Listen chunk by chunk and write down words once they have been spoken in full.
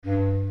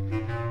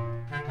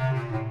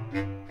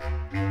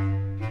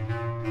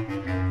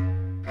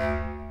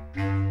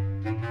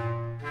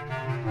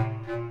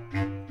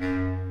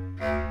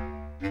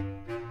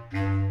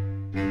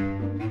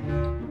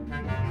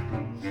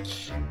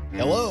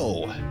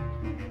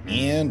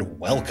and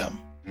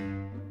welcome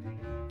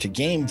to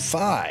Game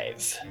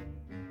 5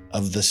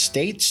 of the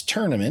States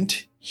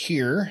Tournament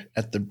here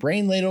at the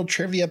Brain Ladle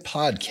Trivia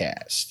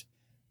Podcast.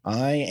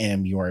 I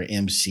am your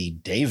MC,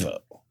 Davo.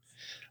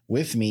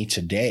 With me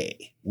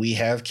today, we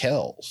have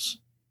Kells.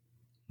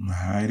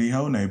 Heidi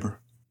ho, neighbor.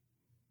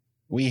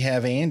 We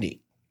have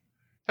Andy.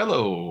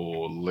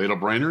 Hello, Ladle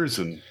Brainers,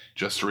 and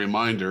just a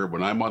reminder,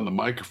 when I'm on the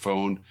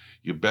microphone,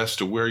 you best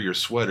to wear your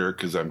sweater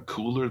because I'm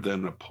cooler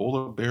than a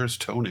polar bear's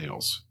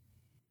toenails.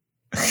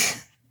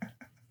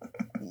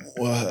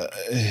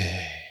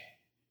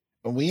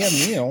 We have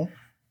Neil.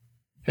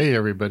 Hey,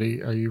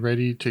 everybody. Are you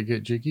ready to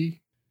get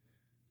jiggy?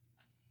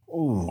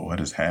 Ooh,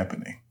 What is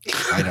happening?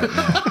 I don't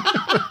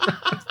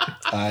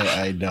know.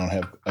 I don't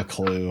have a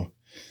clue.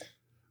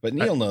 But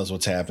Neil knows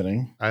what's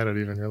happening. I don't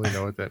even really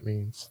know what that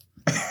means.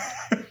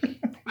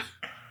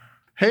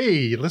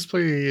 Hey, let's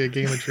play a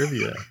game of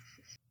trivia.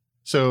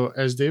 So,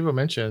 as Davo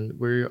mentioned,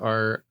 we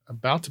are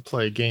about to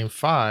play Game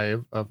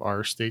 5 of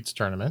our States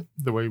Tournament.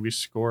 The way we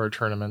score our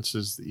tournaments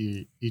is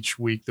each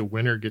week the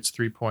winner gets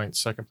 3 points,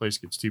 second place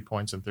gets 2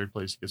 points, and third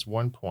place gets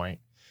 1 point.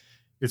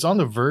 It's on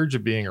the verge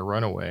of being a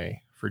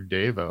runaway for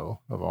Davo,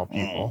 of all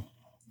people.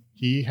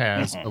 He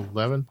has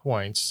 11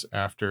 points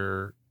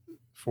after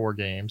 4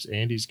 games.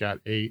 Andy's got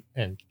 8,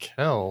 and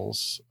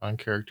Kells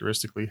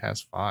uncharacteristically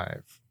has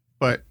 5.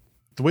 But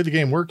the way the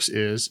game works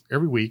is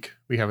every week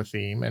we have a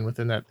theme, and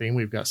within that theme,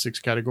 we've got 6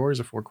 categories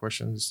of 4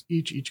 questions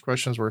each. Each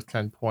question is worth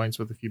 10 points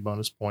with a few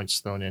bonus points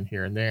thrown in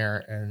here and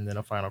there, and then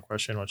a final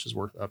question, which is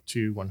worth up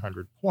to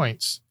 100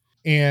 points.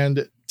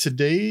 And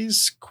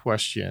today's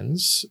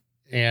questions,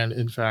 and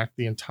in fact,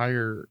 the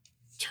entire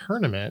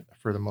tournament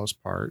for the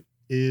most part,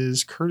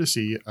 is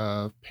courtesy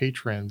of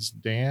patrons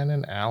Dan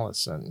and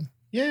Allison.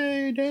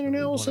 Yay, Dan and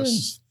Allison.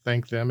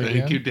 Thank them again.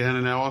 Thank you, Dan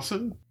and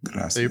Allison. They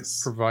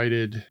Gracias.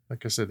 provided,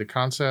 like I said, the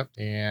concept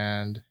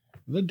and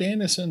The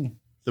Danison.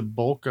 the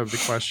bulk of the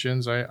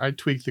questions. I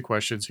tweak the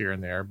questions here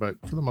and there, but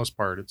for the most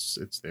part, it's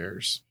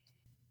theirs.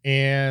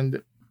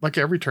 And like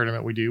every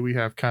tournament we do, we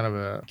have kind of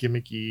a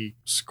gimmicky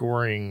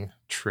scoring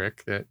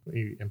trick that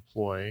we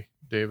employ.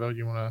 Davo, do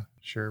you want to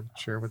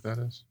share what that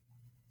is?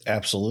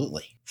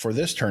 Absolutely. For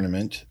this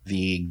tournament,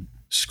 the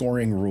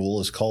scoring rule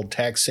is called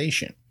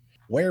taxation,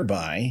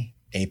 whereby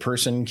a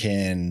person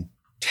can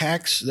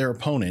tax their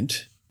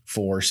opponent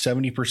for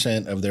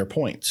 70% of their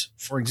points.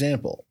 For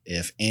example,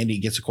 if Andy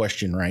gets a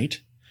question right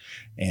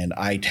and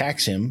I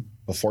tax him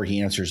before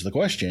he answers the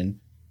question,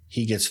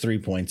 he gets 3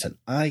 points and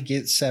I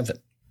get 7.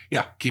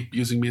 Yeah, keep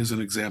using me as an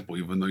example,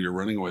 even though you're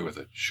running away with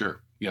it.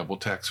 Sure. Yeah, well,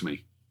 tax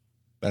me.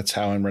 That's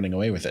how I'm running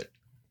away with it.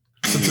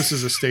 Since this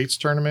is a states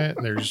tournament,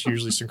 and there's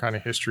usually some kind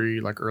of history,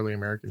 like early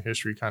American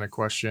history kind of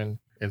question,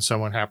 and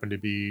someone happened to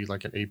be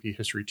like an AP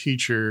history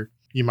teacher,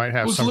 you might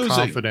have Who's some losing?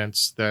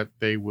 confidence that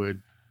they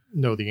would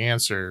know the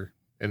answer,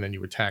 and then you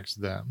would tax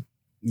them.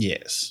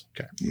 Yes.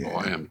 Okay. Yeah. Oh,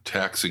 I am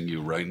taxing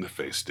you right in the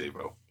face,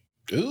 Davo.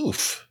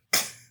 Oof.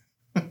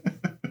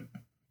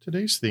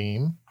 Today's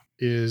theme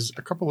is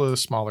a couple of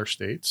smaller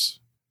states,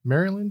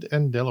 Maryland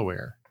and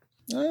Delaware.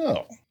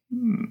 Oh,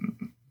 Hmm.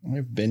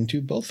 I've been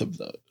to both of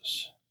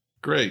those.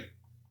 Great.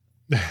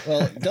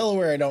 Well,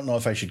 Delaware, I don't know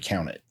if I should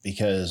count it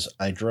because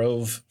I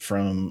drove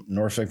from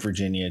Norfolk,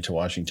 Virginia to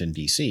Washington,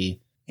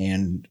 D.C.,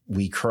 and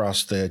we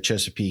crossed the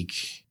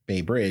Chesapeake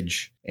Bay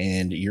Bridge,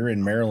 and you're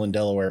in Maryland,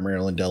 Delaware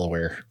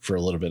for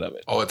a little bit of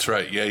it. Oh, that's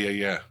right.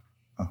 Yeah.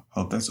 I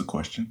hope that's a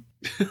question.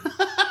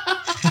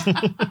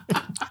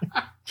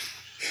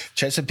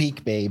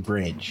 Chesapeake Bay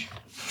Bridge.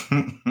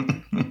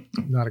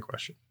 Not a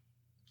question.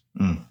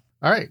 Mm.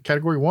 All right.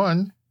 Category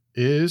 1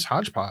 is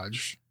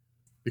hodgepodge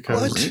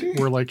because What? Really?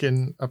 we're like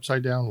in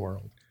upside down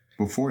world.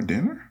 Before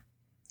dinner?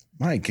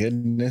 My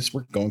goodness,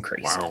 we're going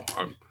crazy. Wow.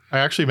 I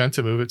actually meant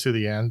to move it to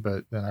the end,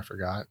 but then I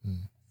forgot.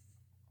 And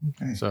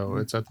Okay. so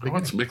it's at the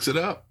beginning. Let's mix it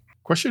up.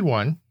 Question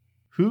 1.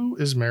 Who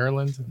is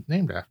Maryland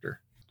named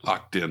after?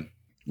 Locked in.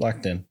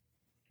 Locked in.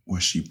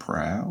 Was she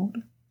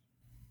proud?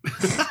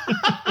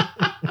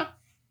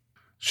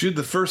 Shoot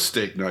the first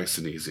steak nice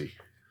and easy.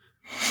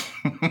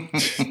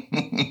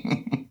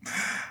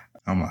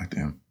 I'm locked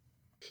in.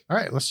 All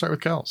right. Let's start with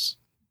Kels.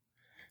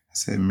 I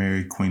said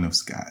Mary, Queen of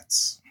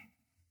Scots.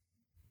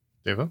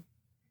 Davo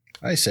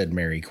I said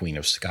Mary, Queen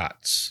of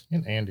Scots.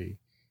 and Andy.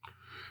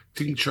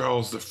 King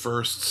Charles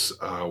I's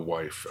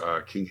wife,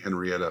 King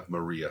Henrietta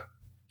Maria.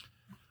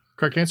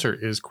 Correct answer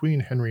is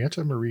Queen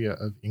Henrietta Maria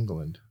of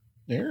England.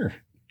 There.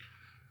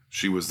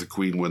 She was the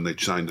queen when they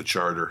signed the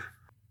charter.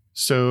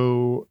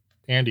 So,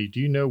 Andy, do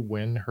you know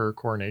when her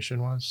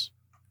coronation was?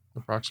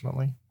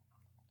 Approximately?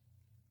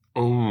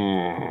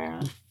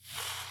 Oh.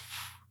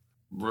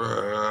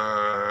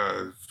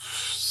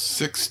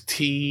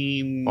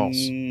 16.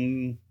 False.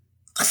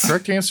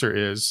 Correct answer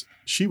is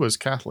she was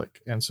Catholic,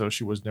 and so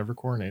she was never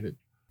coronated.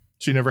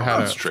 She never had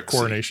that's a tricksy.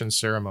 coronation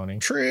ceremony.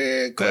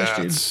 Trick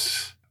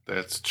questions.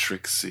 That's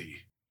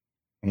tricksy.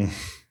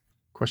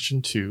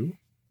 Question 2.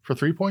 For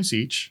 3 points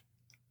each,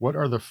 what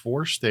are the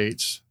 4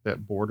 states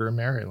that border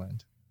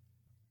Maryland?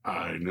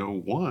 I know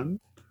one.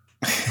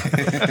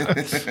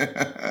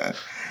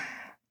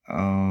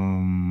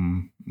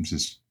 I'm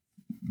just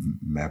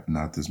mapping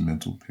out this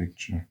mental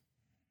picture.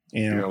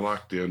 Yeah,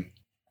 locked in.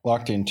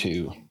 Locked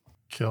into.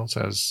 Kills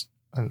has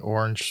an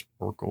orange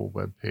Sporkle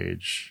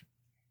webpage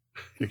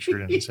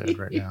pictured in his head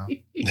right now.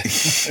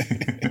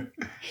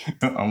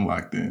 I'm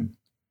locked in.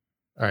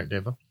 All right,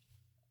 Devo.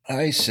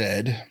 I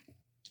said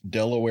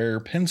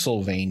Delaware,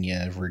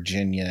 Pennsylvania,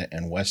 Virginia,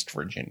 and West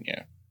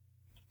Virginia.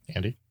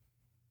 Andy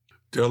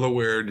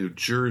Delaware, New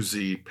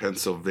Jersey,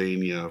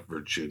 Pennsylvania,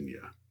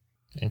 Virginia.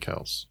 and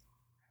Kels.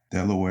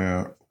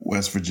 Delaware,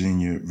 West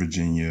Virginia,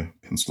 Virginia,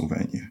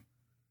 Pennsylvania.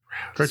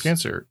 Correct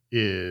answer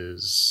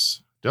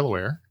is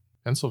Delaware,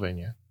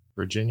 Pennsylvania,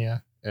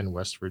 Virginia, and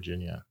West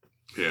Virginia.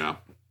 Yeah.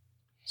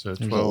 So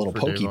There's a 12 little for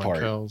pokey Devo part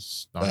and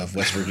Kels. Of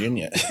West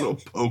Virginia. Little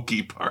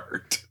pokey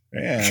part.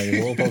 Yeah, a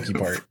little pokey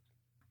part.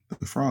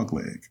 The frog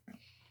leg.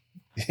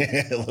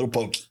 A little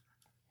pokey.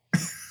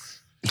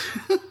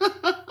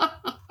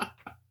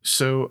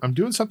 So I'm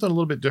doing something a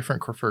little bit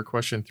different for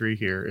question 3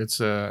 here. It's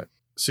a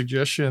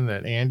suggestion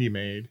that Andy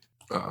made.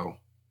 Uh-oh.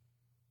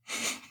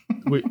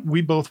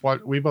 We both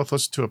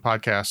listened to a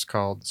podcast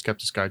called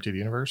Skeptic's Guide to the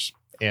Universe,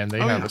 and they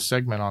have a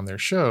segment on their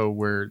show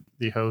where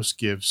the host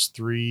gives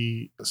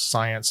 3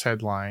 science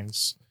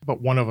headlines,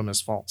 but one of them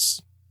is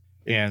false.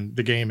 And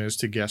the game is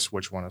to guess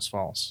which one is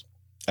false.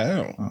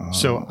 Oh.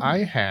 So I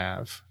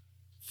have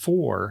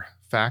 4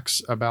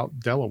 facts about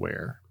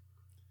Delaware.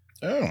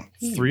 Oh.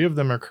 3 of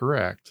them are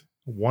correct.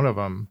 One of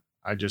them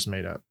I just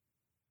made up.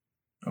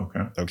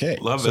 Okay. Okay.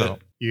 Love So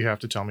it. you have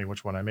to tell me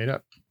which one I made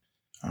up.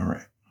 All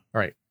right.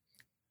 All right.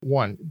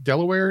 1.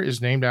 Delaware is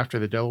named after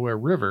the Delaware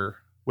River,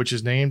 which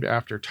is named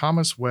after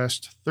Thomas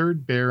West,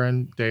 3rd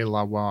Baron de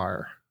la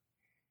Warre.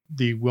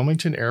 The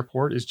Wilmington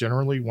Airport is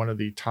generally one of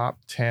the top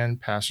 10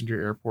 passenger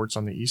airports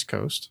on the East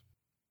Coast.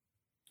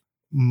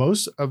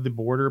 Most of the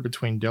border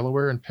between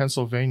Delaware and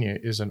Pennsylvania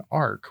is an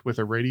arc with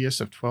a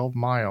radius of 12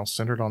 miles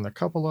centered on the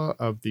cupola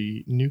of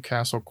the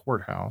Newcastle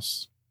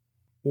Courthouse,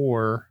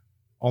 or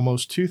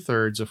almost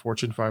 2/3 of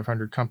Fortune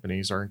 500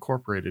 companies are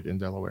incorporated in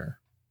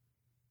Delaware.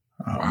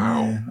 Oh,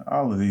 Wow. man.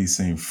 All of these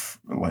seem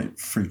like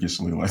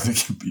freakishly like they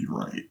could be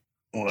right.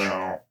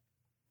 Wow.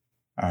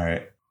 All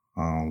right.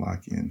 I'll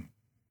lock in.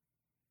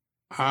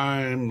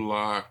 I'm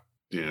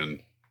locked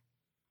in.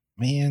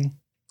 Man,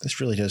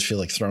 this really does feel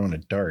like throwing a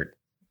dart.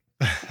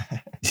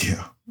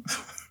 Yeah.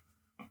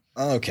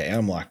 Okay,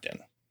 I'm locked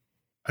in.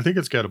 I think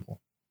it's gettable,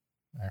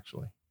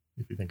 actually,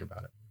 if you think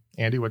about it.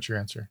 Andy, what's your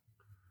answer?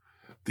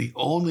 The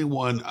only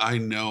one I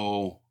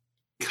know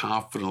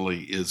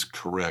confidently is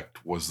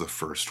correct was the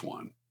first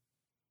one.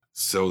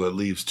 So that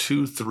leaves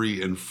 2, 3,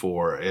 and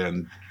 4.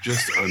 And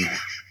just on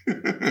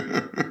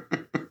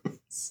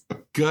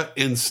gut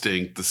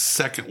instinct, the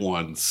second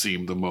one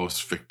seemed the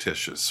most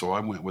fictitious. So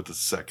I went with the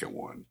second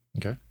one.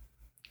 Okay.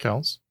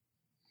 Kels?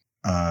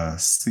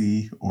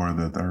 C or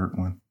the third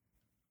one.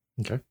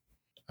 Okay.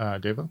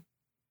 Devo?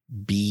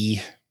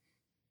 B.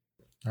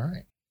 All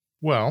right.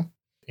 Well,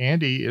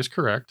 Andy is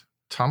correct.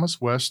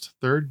 Thomas West,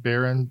 3rd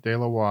Baron de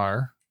la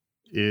Warre,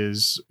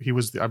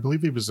 I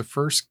believe he was the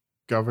first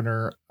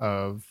governor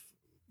of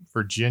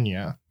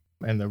Virginia,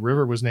 and the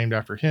river was named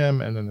after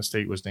him, and then the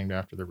state was named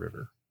after the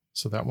river.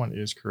 So that one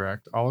is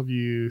correct. All of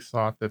you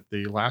thought that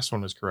the last one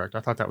was correct. I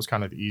thought that was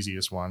kind of the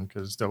easiest one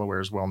because Delaware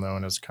is well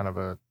known as kind of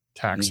a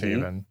tax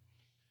haven.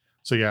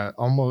 So yeah,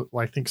 almost,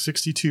 I think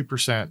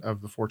 62%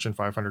 of the Fortune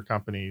 500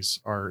 companies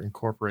are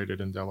incorporated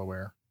in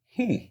Delaware.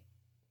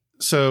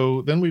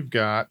 So then we've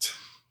got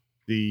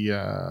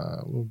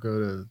we'll go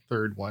to the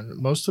third one.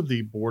 Most of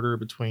the border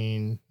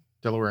between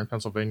Delaware and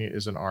Pennsylvania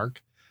is an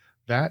arc.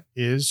 That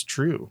is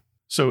true.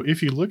 So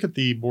if you look at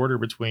the border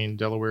between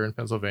Delaware and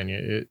Pennsylvania,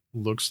 it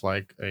looks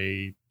like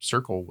a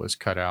circle was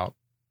cut out,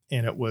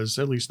 and it was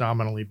at least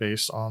nominally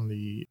based on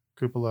the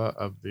cupola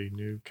of the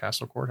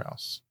Newcastle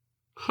Courthouse.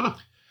 Huh.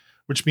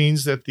 Which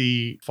means that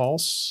the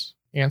false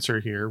answer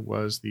here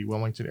was the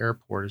Wilmington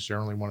Airport is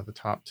generally one of the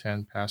top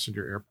 10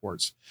 passenger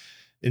airports.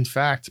 In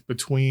fact,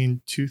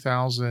 between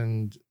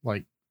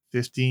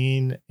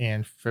 2015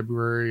 and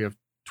February of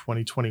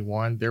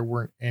 2021, there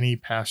weren't any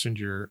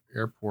passenger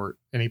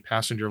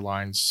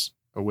lines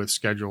with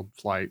scheduled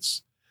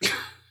flights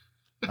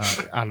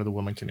out of the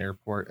Wilmington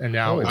Airport. And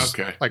now it's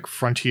like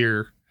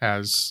Frontier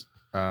has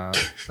a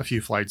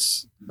few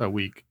flights a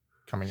week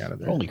coming out of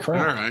there. Holy All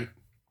crap. right.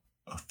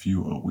 A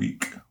few a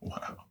week.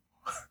 Wow.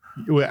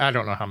 Well, I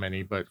don't know how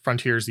many, but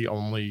Frontier is the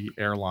only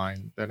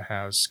airline that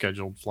has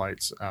scheduled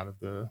flights out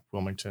of the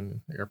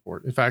Wilmington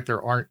Airport. In fact,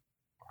 there aren't,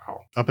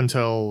 up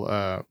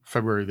until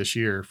February this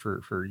year,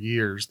 for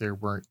years, there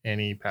weren't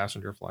any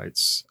passenger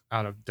flights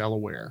out of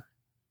Delaware.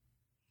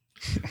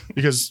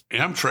 Because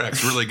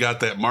Amtrak's really got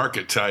that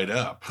market tied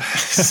up.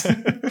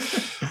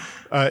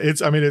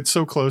 it's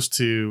so close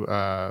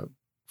to,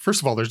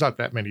 first of all, there's not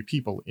that many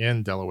people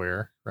in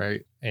Delaware,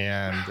 right?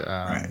 And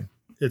Right.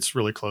 It's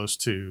really close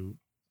to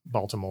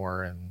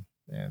Baltimore and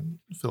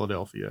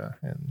Philadelphia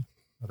and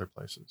other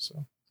places.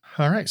 So,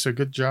 all right. So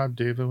good job,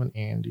 Devo and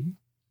Andy.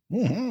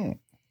 Mm-hmm.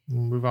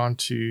 We'll move on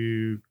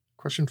to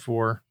question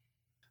 4.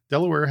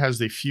 Delaware has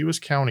the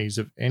fewest counties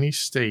of any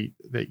state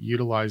that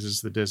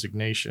utilizes the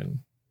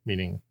designation.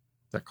 meaning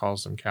that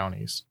calls them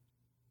counties.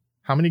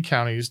 How many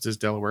counties does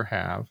Delaware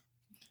have?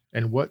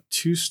 And what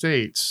 2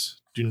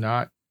 states do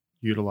not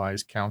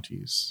utilize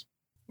counties?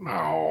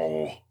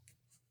 Oh,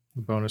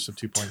 A bonus of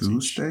 2 points 2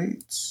 each.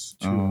 states?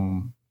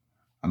 2.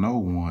 I know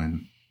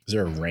one. Is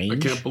there a I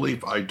range? can't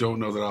believe I don't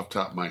know that off the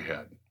top of my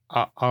head.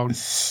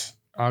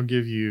 I'll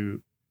give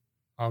you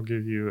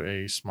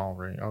a small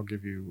range. I'll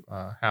give you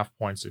half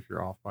points if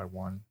you're off by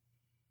 1.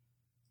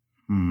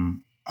 Oh,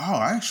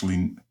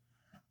 actually,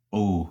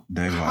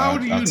 David, How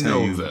do you I'll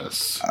tell know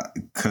this?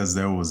 Because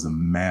there was a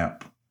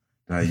map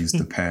that I used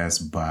to pass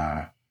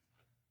by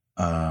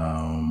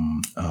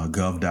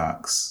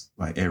GovDocs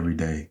like every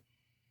day.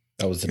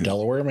 That was the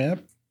Delaware map?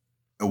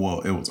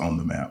 Well, it was on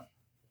the map.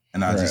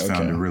 And I Right, just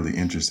found okay. it really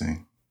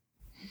interesting.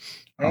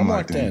 I'm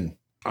locked in.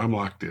 I'm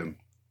locked in.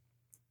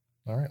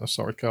 All right, let's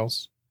start with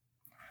Kels.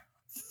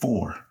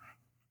 4.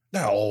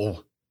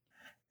 No.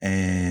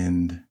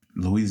 And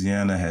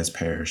Louisiana has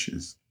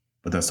parishes,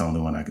 but that's the only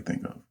one I could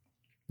think of.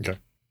 Okay.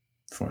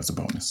 As far as a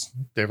bonus.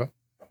 Deva.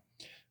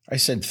 I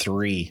said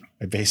 3.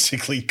 I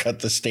basically cut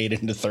the state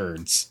into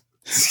thirds.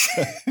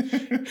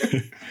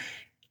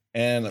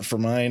 And for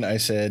mine, I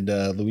said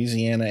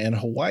Louisiana and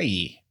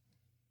Hawaii.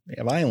 They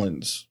have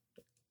islands.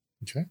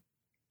 Okay.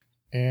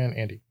 And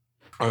Andy.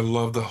 I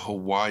love the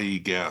Hawaii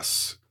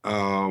guess.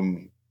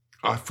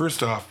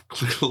 First off,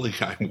 clearly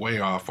I'm way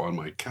off on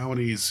my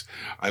counties.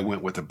 I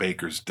went with a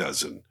baker's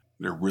dozen.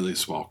 They're really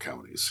small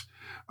counties.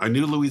 I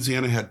knew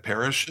Louisiana had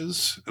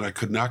parishes, and I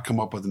could not come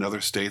up with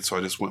another state, so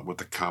I just went with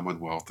the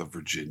Commonwealth of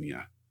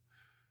Virginia.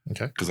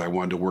 Okay. Because I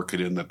wanted to work it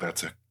in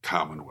that's a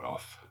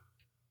Commonwealth.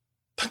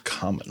 The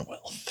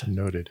Commonwealth.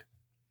 Noted.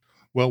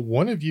 Well,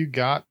 one of you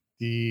got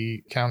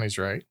the counties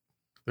right.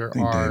 There I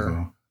think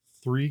are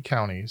 3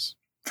 counties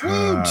in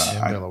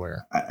I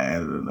Delaware.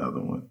 added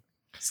another one.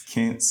 It's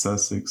Kent,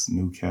 Sussex,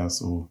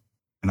 Newcastle.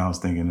 And I was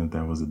thinking that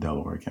that was a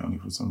Delaware county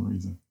for some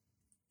reason.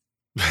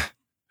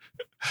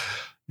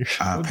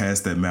 I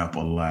passed that map a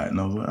lot and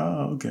I was like,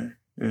 oh, okay.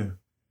 Yeah.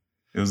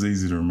 It was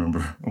easy to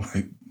remember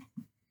like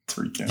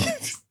 3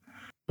 counties.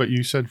 But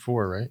you said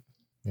 4, right?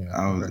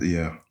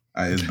 Yeah.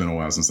 It's been a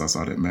while since I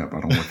saw that map. I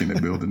don't work in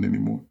that building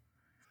anymore.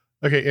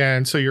 Okay,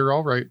 and so you're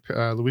all right.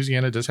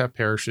 Louisiana does have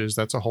parishes.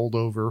 That's a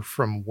holdover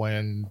from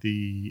when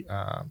the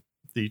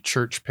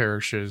church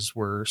parishes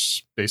were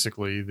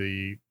basically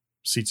the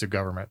seats of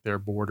government. Their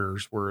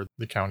borders were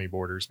the county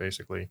borders,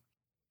 basically.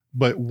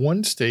 But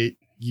one state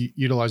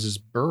utilizes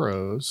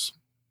boroughs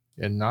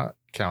and not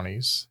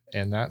counties,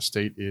 and that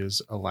state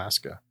is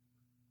Alaska.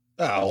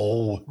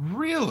 Oh.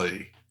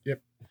 Really?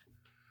 Yep.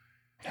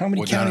 How many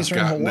Would not counties have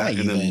are in gotten that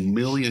Hawaii in a then?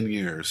 million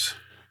years.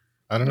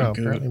 I don't know.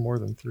 Okay. Apparently more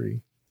than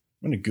 3.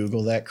 I'm going to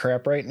Google that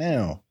crap right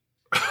now.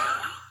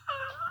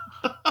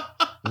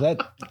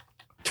 That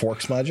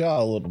torques my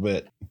jaw a little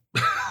bit.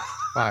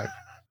 5.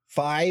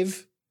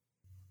 5?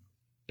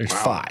 There's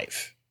Wow.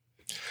 5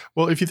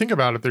 Well, if you think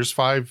about it, there's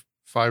five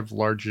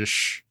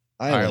largish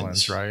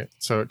islands, right?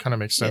 So it kind of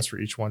makes sense for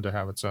each one to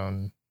have its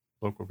own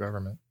local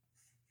government.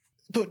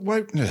 But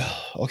why?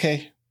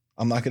 Okay,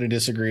 I'm not going to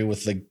disagree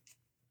with the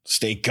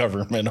state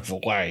government of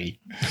Hawaii.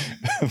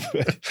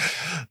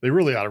 They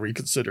really ought to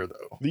reconsider,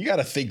 though. You got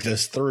to think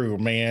this through,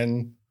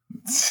 man.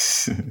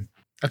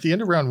 At the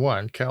end of round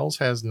 1, Kels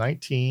has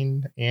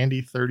 19,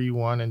 Andy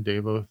 31, and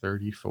Davo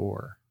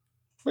 34.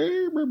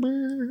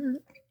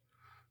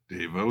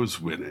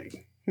 Davo's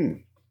winning.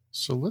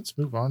 So let's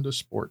move on to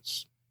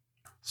sports.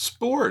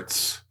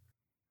 Sports.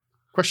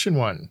 Question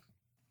 1.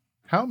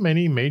 How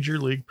many Major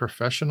League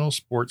professional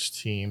sports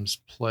teams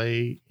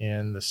play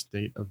in the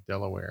state of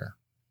Delaware?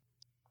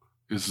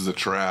 This is a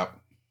trap.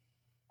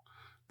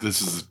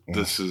 This is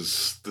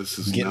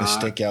Getting not a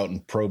stick out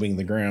and probing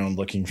the ground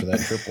looking for that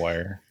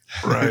tripwire.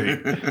 right.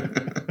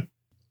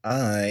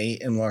 I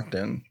am locked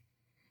in.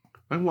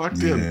 I'm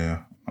locked in.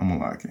 Yeah, I'm going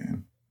to lock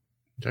in.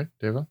 Okay,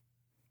 Davo,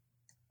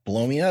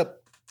 Blow me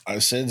up. I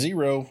said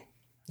 0.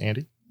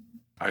 Andy,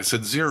 I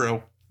said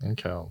 0. and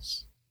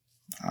Kels.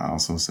 I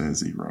also said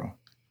 0.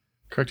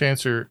 Correct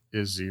answer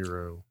is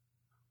 0.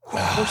 Of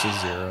course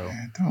it's 0.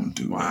 Man, don't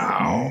do Wow.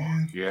 that,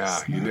 man. Yeah,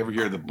 It's you not- never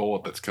hear the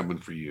bullet that's coming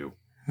for you.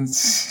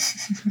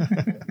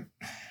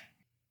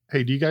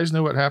 Hey, do you guys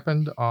know what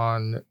happened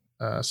on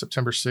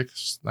September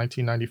 6th,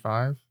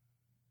 1995?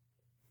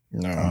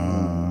 No.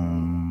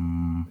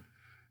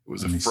 It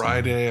was Let a me see.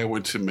 Friday. I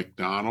went to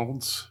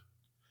McDonald's.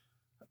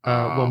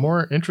 Well,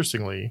 more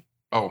interestingly,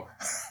 Oh,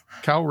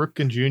 Cal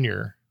Ripken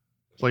Jr.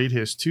 played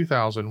his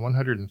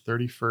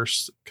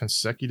 2,131st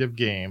consecutive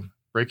game,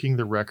 breaking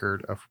the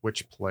record of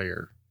which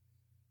player?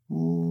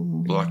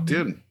 locked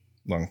in.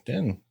 Locked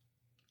in.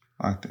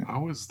 Locked in.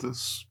 How is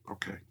this?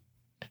 Okay.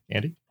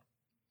 Andy,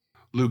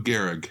 Lou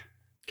Gehrig.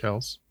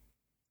 Kels,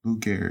 Lou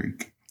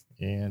Gehrig.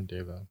 and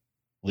Davo.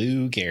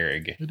 Lou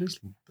Gehrig. It is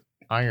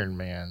Iron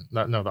Man.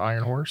 The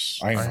Iron Horse.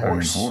 Iron Iron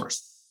Horse.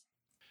 Horse.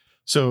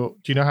 So,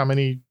 do you know how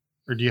many,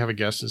 or do you have a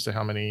guess as to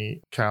how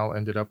many Cal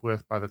ended up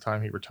with by the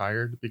time he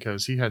retired?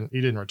 Because he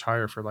didn't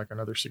retire for like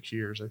another 6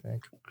 years, I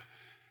think.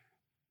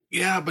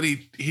 Yeah, but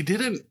he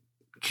didn't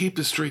keep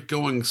the streak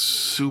going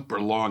super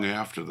long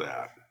after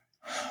that?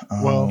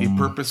 Well, He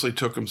purposely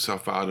took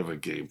himself out of a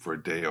game for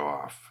a day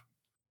off.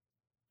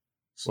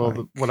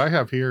 Well, what I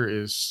have here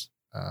is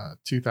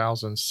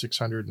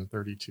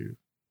 2,632,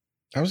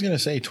 I was going to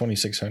say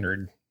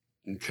 2,600.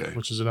 Okay.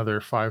 which is another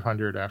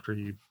 500 after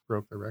he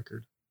broke the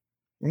record.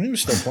 And he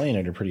was still playing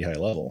at a pretty high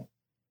level.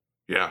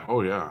 Yeah.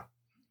 Oh, yeah.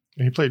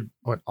 And he played,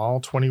 all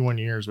 21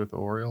 years with the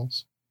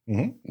Orioles?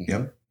 Yep.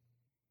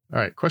 All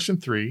right, question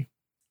 3.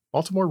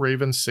 Baltimore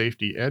Ravens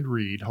safety Ed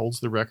Reed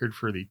holds the record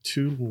for the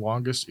 2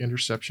 longest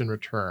interception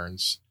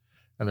returns,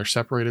 and they're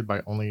separated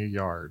by only a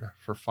yard.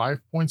 For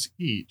 5 points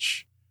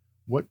each,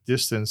 what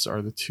distance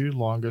are the 2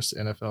 longest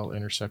NFL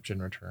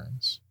interception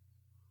returns?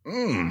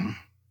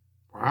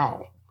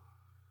 Wow.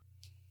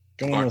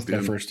 Going Locked with my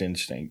in. first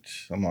instinct.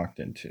 I'm locked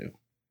in too.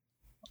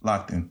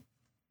 Locked in.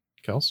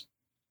 Kels?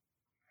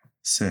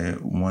 Said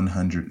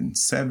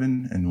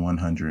 107 and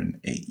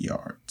 108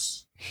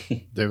 yards.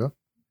 Deva?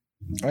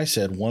 I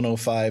said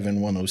 105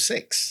 and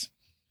 106.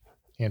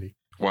 Andy?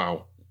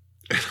 Wow.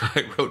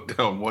 I wrote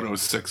down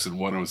 106 and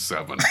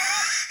 107.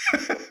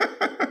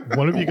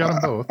 One of you got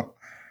them both.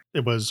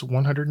 It was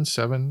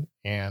 107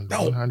 and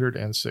No.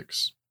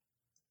 106.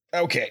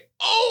 Okay.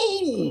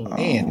 Oh,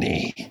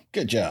 Andy.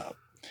 Good job.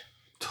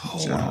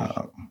 Total.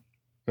 Job.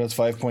 That's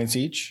 5 points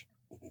each.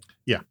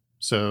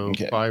 So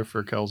Okay. 5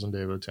 for Kels and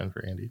Davo, 10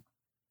 for Andy.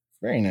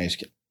 Very nice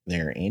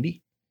there,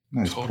 Andy.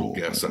 Nice Total pull,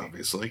 guess, buddy.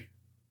 obviously.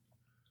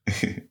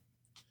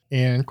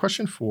 And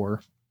question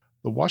 4.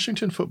 The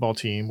Washington football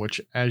team,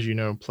 which, as you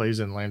know, plays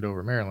in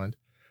Landover, Maryland,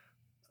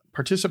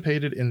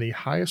 participated in the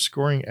highest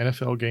scoring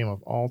NFL game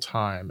of all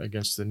time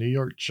against the New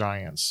York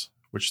Giants,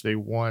 which they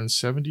won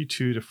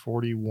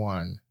 72-41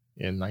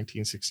 in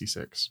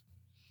 1966.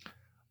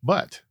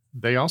 But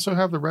they also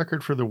have the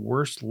record for the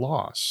worst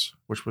loss,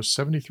 which was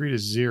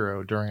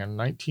 73-0 during a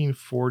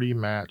 1940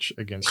 match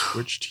against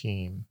which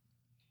team?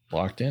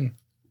 Locked in.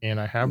 And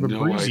I have a No,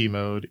 breezy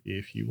mode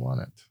if you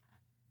want it.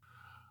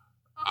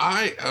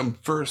 I am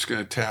first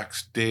going to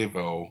tax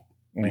Davo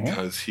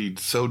because he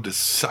so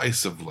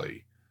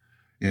decisively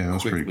Yeah, it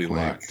was quickly pretty quick.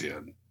 locked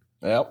in.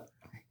 Yep.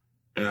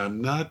 And I'm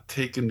not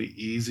taking the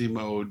easy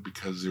mode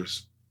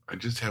because I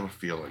just have a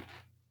feeling.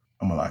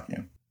 I'm gonna lock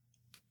in.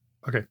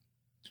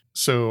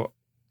 So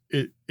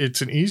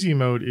it's an easy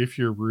mode if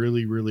you're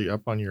really, really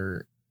up on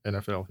your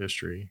NFL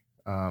history.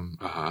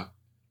 Uh-huh.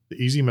 The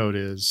easy mode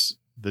is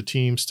the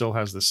team still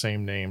has the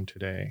same name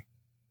today.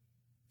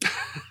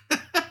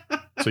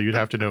 So you'd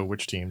have to know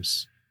which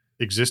teams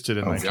existed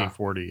in Oh, yeah.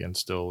 1940 and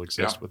still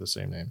exist Yeah. with the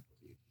same name.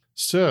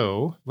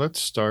 So let's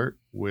start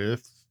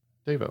with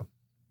Davo.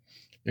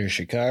 The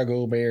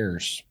Chicago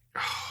Bears.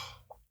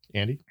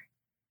 Andy?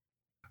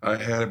 I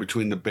had it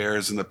between the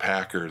Bears and the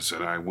Packers,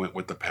 and I went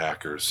with the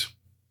Packers.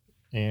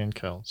 And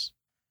Kels.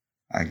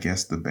 I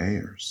guess the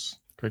Bears.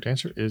 Correct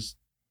answer is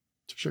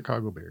the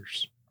Chicago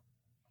Bears.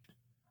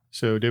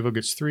 So Davo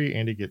gets 3,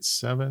 Andy gets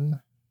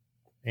 7.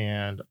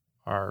 And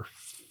our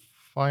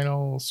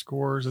final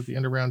scores at the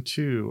end of round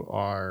 2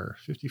 are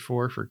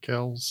 54 for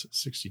Kels,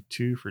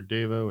 62 for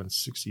Davo, and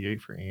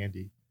 68 for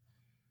Andy.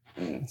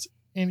 It's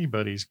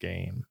anybody's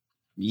game.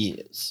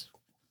 Yes.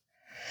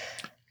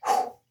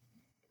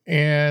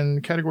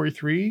 And category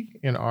 3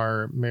 in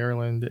our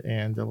Maryland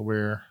and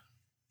Delaware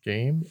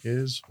game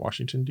is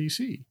Washington,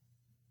 D.C.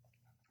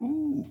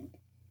 Ooh,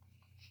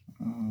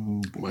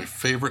 Oh boy. my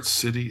favorite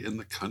city in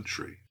the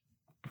country.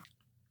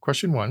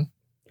 Question 1.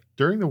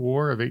 During the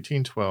War of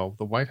 1812,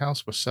 the White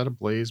House was set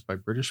ablaze by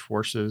British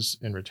forces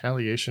in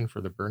retaliation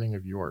for the burning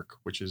of York,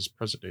 which is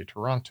present-day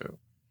Toronto.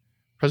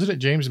 President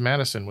James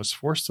Madison was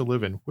forced to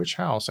live in which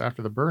house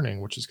after the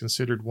burning, which is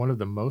considered one of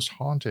the most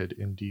haunted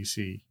in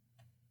D.C.?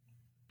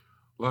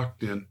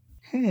 Locked in.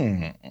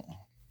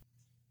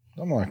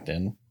 I'm locked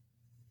in.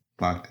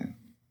 Locked in.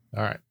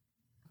 All right.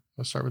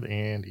 Let's start with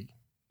Andy.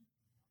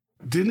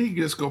 Didn't he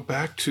just go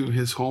back to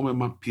his home in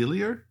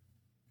Montpelier?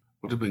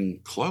 Would have been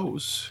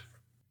close.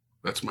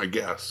 That's my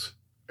guess.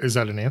 Is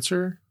that an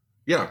answer?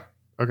 Yeah.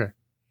 Okay.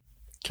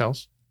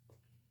 Kels?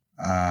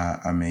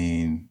 I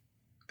mean,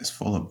 it's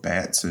full of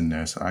bats in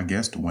there, so I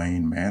guess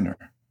Dwayne Manor.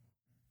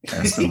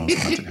 That's the most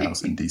haunted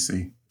house in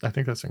DC. I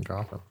think that's in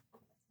Gotham.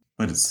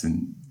 But it's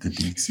in the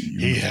DC.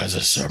 He has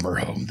a summer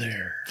home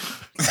there.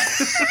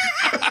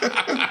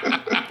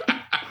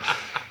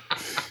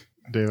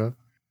 Deva?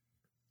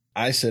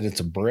 I said it's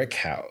a brick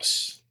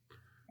house.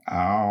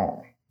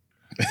 Oh.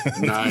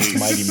 Nice.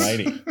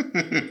 Mighty.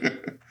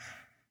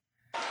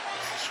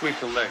 Sweep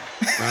the leg.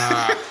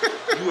 Ah,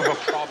 You have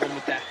a problem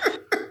with that?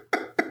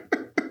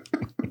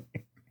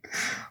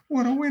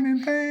 What a winning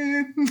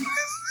hand.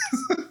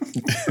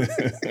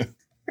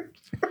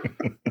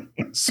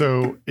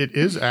 So it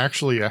is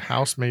actually a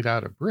house made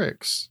out of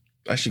bricks.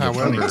 I should get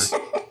However, points.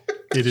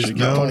 It is Should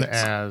get known points.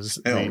 as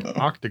Hell the no.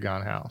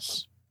 Octagon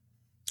House,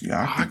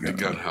 Yeah,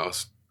 Octagon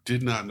House.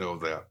 Did not know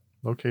that.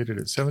 located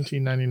at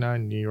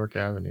 1799 New York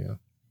Avenue.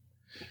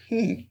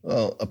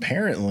 Well,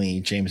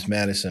 apparently James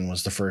Madison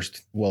was the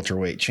first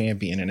welterweight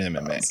champion in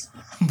MMA.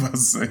 I'm about to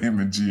say him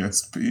and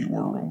GSP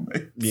were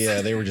roommates.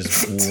 Yeah, they were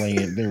just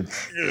laying. They were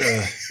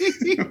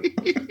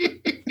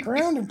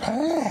ground and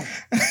pound.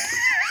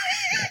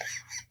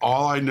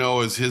 All I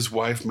know is his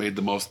wife made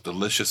the most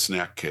delicious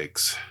snack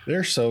cakes.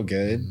 They're so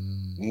good.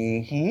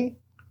 Mm-hmm.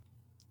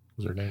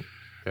 Was her name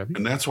Debbie?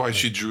 And that's why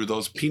she drew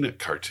those peanut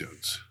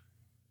cartoons.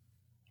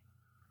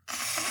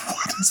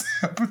 What is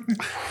happening?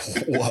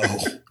 Whoa.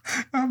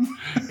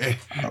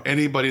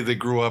 Anybody that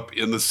grew up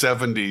in the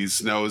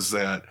 70s knows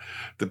that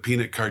the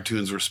peanut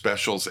cartoons were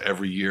specials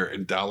every year,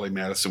 and Dolly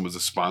Madison was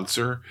a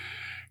sponsor.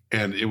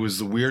 And it was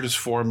the weirdest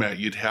format.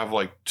 You'd have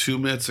like 2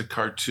 minutes of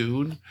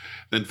cartoon,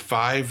 then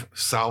 5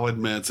 solid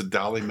minutes of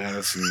Dolly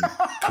Madison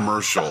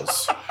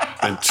commercials,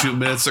 then 2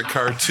 minutes of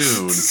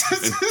cartoon,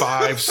 and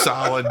 5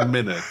 solid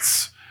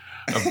minutes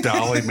of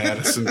Dolly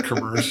Madison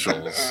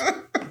commercials.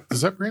 Does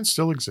that brand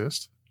still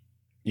exist?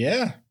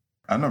 Yeah,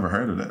 I never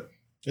heard of that.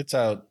 it's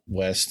out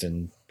west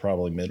and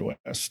probably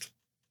Midwest.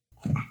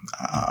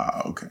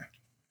 Okay.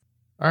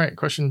 All right.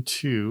 Question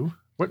 2.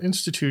 What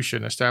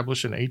institution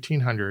established in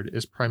 1800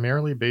 is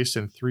primarily based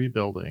in 3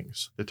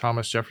 buildings? The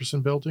Thomas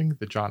Jefferson Building,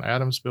 the John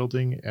Adams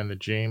Building, and the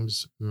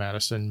James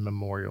Madison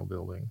Memorial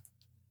Building.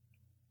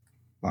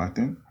 Locked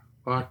in?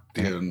 Locked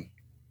in.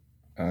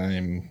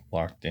 I'm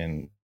locked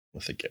in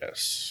with a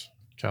guess.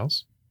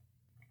 Kels?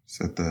 Is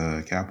that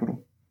the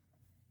Capitol?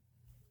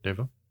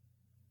 Devo?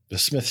 The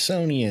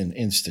Smithsonian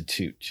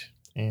Institute.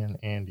 And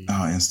Andy.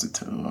 Oh,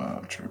 Institute.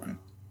 I'm tripping.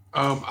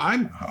 I'm I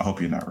hope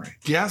you're not right.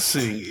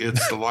 guessing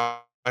it's the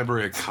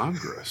Library of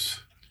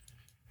Congress.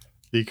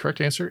 The correct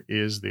answer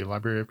is the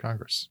Library of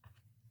Congress.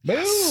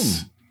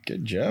 Boom!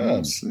 Good job.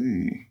 Let's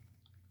see.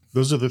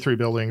 Those are the 3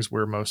 buildings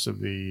where most of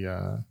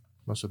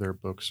their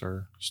books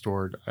are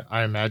stored.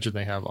 I imagine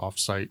they have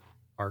off-site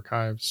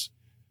archives,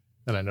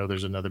 and I know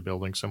there's another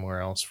building somewhere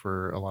else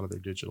for a lot of their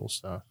digital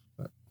stuff.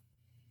 But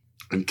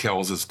And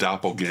Kells'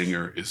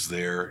 doppelganger is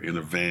there in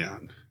a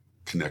van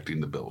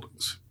connecting the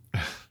buildings.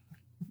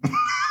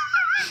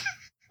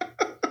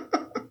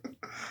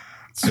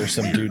 There's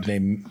some dude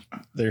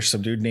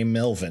named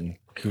Melvin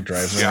who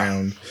drives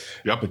around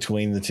Yep.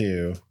 between the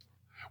 2.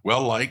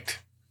 Well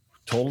liked.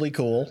 Totally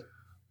cool.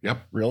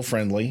 Yep. Real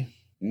friendly.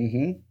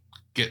 Mm-hmm.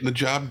 Getting the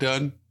job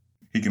done.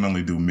 He can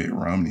only do Mitt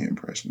Romney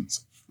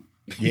impressions.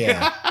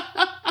 Yeah.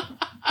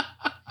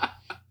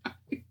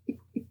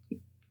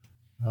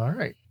 all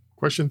right.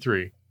 Question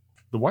 3.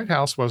 The White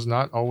House was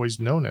not always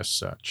known as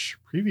such.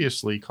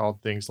 Previously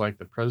called things like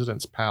the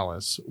President's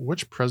Palace.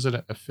 Which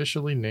president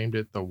officially named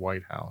it the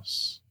White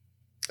House?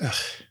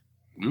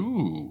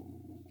 Ooh.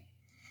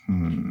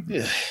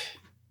 Ugh.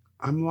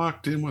 I'm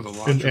locked in with a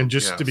logical And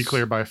just to be guess.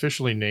 clear, by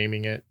officially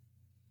naming it,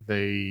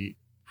 they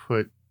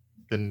put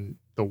the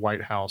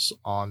White House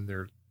on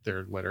their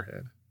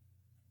letterhead.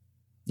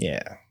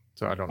 Yeah.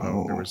 So I don't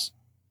know if there Oh. was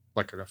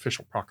like an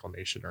official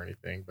proclamation or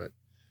anything, but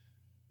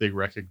they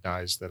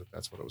recognized that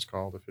that's what it was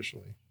called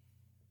officially.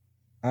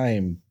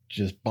 I'm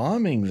just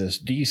bombing this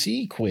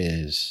DC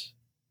quiz.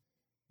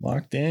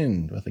 Locked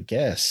in with a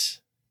guess.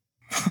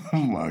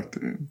 I'm locked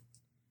in.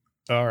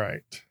 All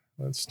right.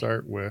 Let's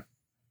start with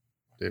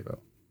Devo.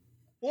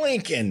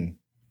 Lincoln.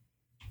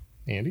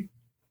 Andy?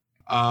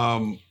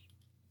 I'm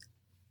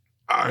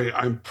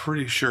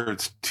pretty sure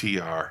it's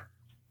TR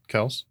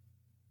Kels?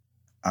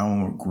 I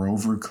want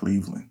Grover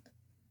Cleveland.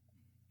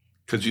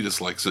 because you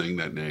just like saying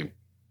that name.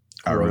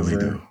 I really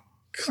Grover do.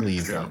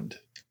 Cleveland.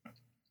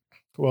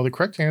 Well, the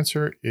correct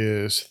answer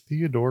is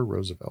Theodore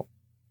Roosevelt.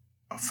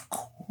 Of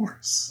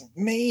course.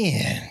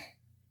 Man.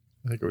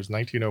 I think it was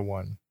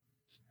 1901.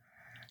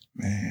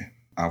 Man,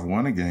 I've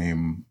won a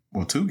game,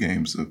 well, 2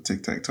 games of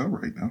tic-tac-toe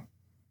right now.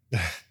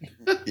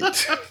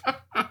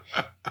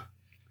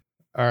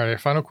 All right,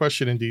 final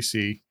question in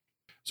DC.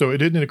 So it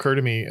didn't occur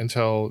to me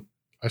until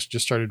I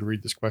just started to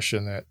read this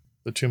question that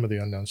the Tomb of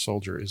the Unknown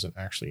Soldier isn't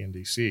actually in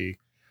DC,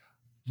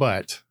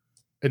 but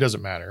it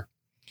doesn't matter.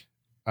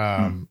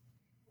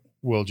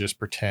 We'll just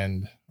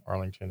pretend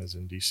Arlington is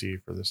in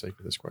DC for the sake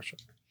of this question.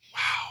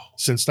 Wow.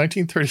 Since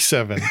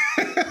 1937,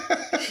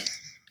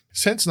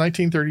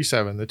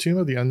 the Tomb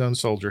of the Unknown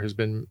Soldier has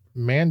been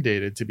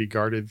mandated to be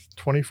guarded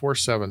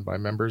 24/7 by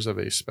members of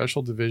a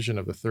special division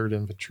of the 3rd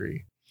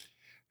Infantry.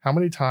 How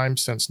many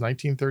times since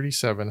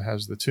 1937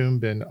 has the tomb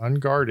been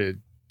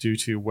unguarded due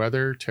to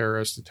weather,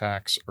 terrorist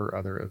attacks, or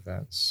other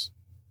events?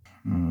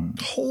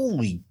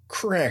 Holy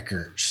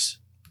crackers.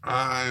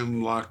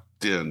 I'm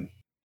locked in.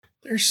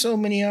 There's so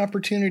many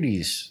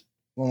opportunities.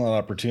 Well, not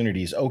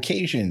opportunities,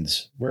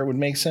 occasions where it would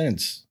make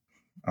sense.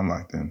 I'm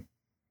locked in.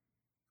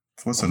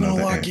 What's I'm going to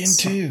another lock in X?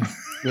 too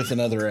with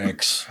another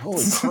X.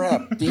 Holy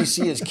crap.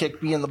 DC has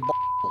kicked me in the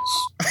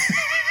balls.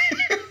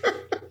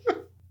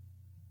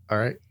 All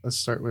right, let's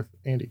start with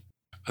Andy.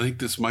 I think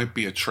this might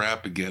be a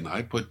trap again.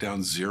 I put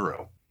down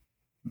 0.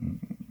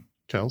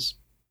 Kels?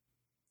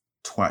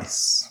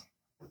 Twice.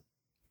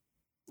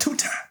 2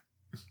 times.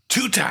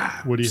 2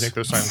 times. What do you think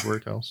those times were,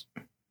 Kels?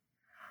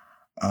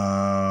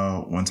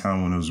 One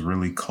time when it was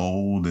really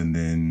cold, and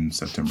then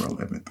September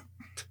 11th.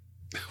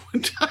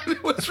 one time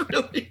it was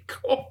really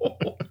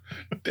cold.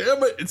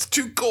 Damn it, it's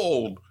too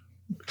cold.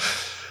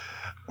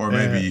 Or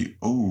maybe,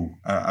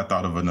 I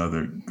thought of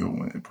another good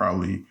one.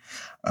 Probably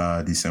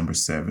December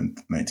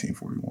 7th,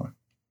 1941.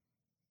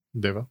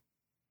 Devo?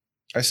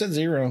 I said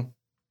 0.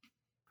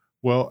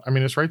 Well, I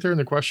mean, it's right there in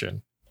the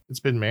question. It's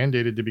been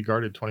mandated to be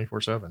guarded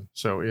 24/7.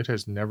 So it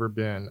has never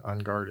been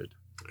unguarded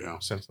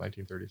since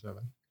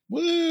 1937.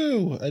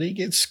 Woo! I didn't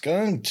get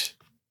skunked.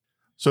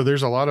 So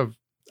there's a lot of,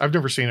 I've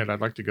never seen it.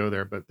 I'd like to go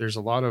there, but there's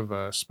a lot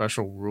of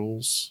special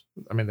rules.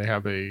 I mean, they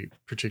have a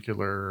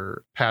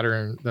particular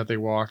pattern that they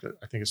walk.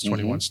 I think it's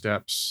 21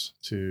 steps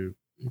to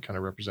kind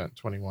of represent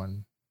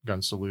 21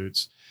 gun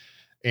salutes.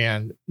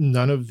 And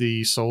none of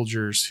the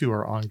soldiers who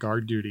are on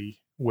guard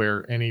duty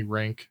wear any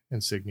rank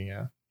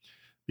insignia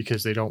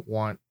because they don't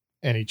want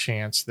any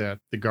chance that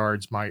the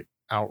guards might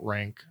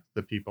outrank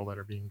the people that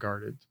are being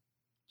guarded.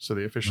 So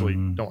they officially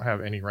don't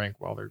have any rank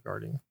while they're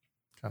guarding.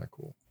 Kind of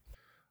cool.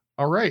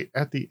 All right.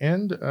 At the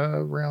end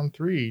of round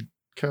 3,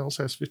 Kels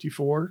has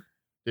 54,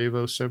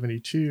 Davo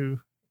 72,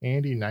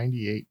 Andy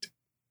 98.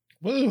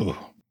 Woo!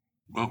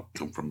 Well,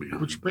 come from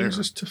behind. Which brings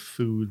us to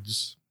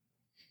foods.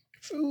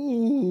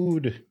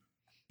 Food.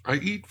 I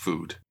eat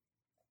food.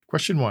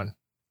 Question 1.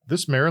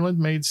 This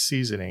Maryland-made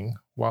seasoning,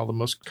 while the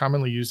most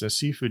commonly used in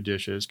seafood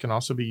dishes, can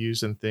also be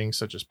used in things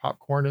such as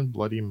popcorn and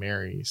Bloody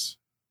Marys.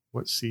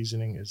 What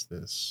seasoning is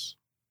this?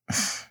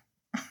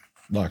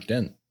 Locked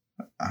in.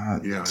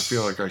 I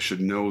feel like I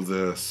should know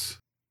this.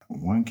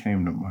 One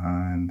came to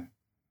mind,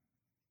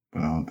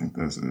 but I don't think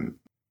that's it.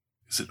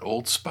 Is it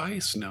Old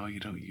Spice? No, you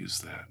don't use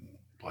that.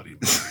 Bloody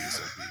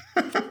Marys.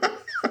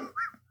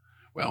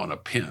 Well, in a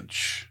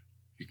pinch.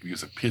 You can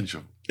use a pinch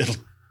of...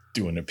 It'll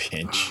do in a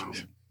pinch.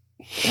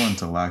 One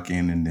to lock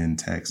in and then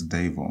tax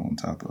Dave on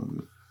top of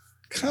it.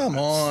 Come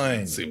on.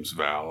 That seems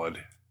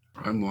valid.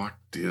 I'm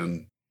locked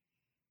in.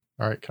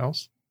 All right,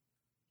 Kels.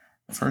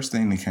 The first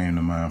thing that came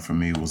to mind for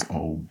me was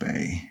Old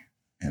Bay,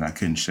 and I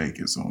couldn't shake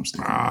it, so I'm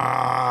sticking with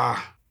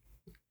it.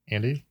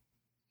 Andy?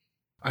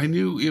 I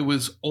knew it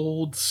was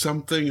old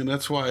something, and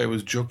that's why I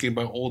was joking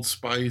about Old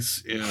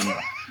Spice. And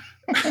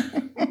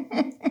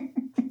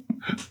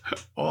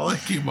all I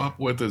came up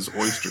with is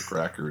oyster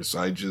crackers.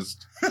 I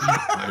just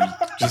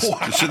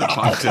should have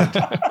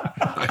punted.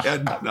 I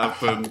had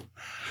nothing.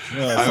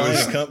 Well, I find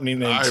was- a company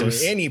that I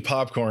was- any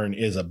popcorn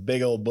is a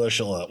big old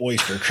bushel of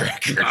oyster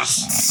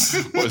crackers.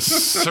 Was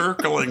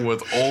circling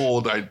with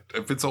old.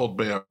 If it's Old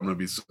Bay, I'm going to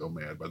be so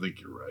mad, but I think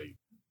you're right.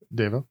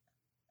 Davo?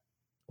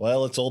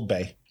 Well, it's Old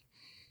Bay.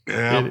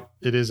 Yeah.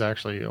 It is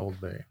actually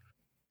Old Bay.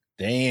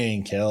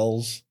 Dang,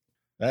 Kells.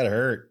 That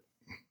hurt.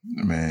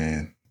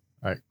 Man,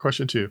 All right,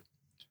 question 2.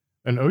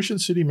 An Ocean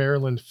City,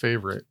 Maryland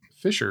favorite,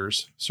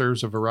 Fisher's,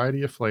 serves a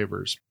variety of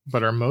flavors,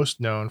 but are most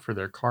known for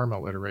their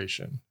caramel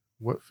iteration.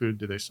 What food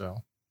do they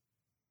sell?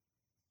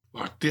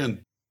 Locked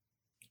in.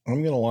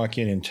 I'm going to lock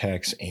in and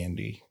tax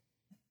Andy.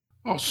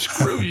 Oh,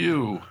 screw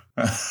you.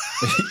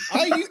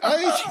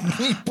 I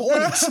need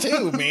points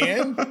too,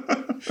 man.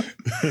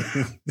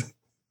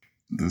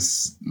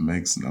 this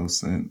makes no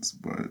sense,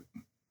 but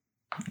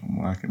I'm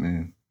locking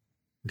in.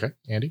 Okay,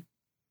 Andy?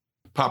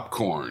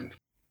 Popcorn.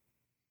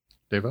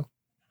 Davo?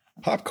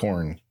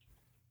 Popcorn.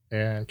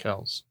 And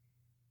Kels?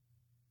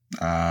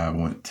 I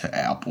went to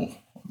Apple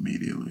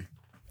immediately.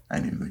 I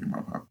didn't even think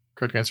about popcorn.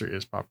 Correct answer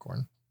is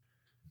popcorn.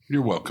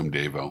 You're welcome,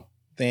 Davo.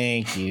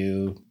 Thank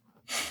you.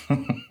 All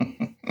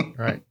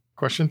right,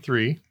 question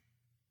 3.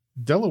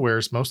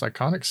 Delaware's most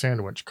iconic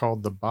sandwich,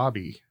 called the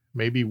Bobby,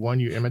 may be one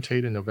you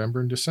imitate in November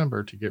and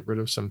December to get rid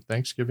of some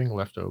Thanksgiving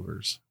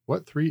leftovers.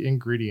 What 3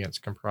 ingredients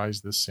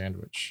comprise this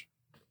sandwich?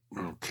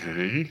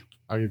 Okay.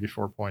 I'll give you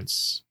 4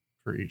 points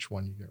for each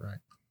one you get right.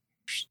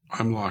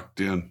 I'm locked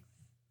in.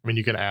 I mean,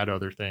 you can add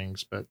other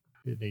things, but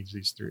it needs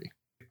these 3.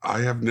 I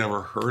have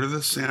never heard of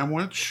this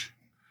sandwich,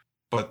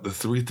 but the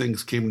 3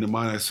 things came to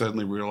mind. I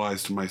suddenly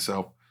realized to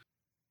myself,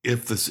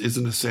 if this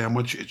isn't a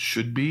sandwich, it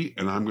should be,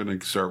 and I'm going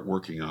to start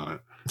working on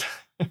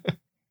it.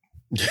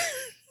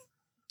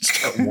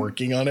 Start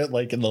working on it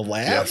like in the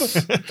lab?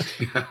 Yes.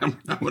 I'm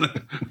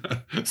gonna,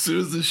 as soon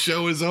as the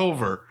show is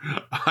over,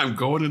 I'm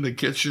going in the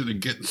kitchen and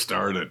getting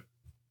started.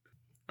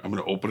 I'm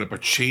going to open up a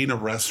chain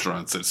of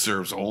restaurants that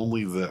serves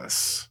only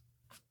this.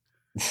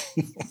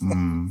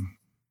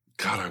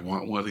 God, I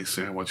want one of these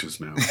sandwiches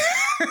now.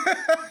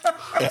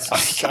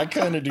 I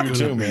kind of do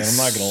too, man. I'm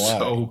not going to lie.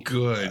 So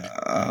good.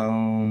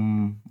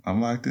 I'm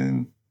locked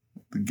in.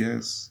 The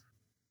guess.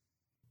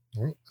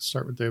 Well, let's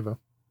start with Davo.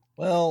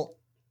 Well,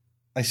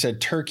 I said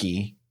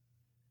turkey.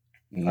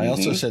 I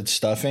also said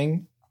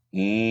stuffing.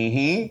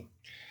 Mm-hmm.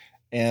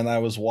 And I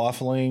was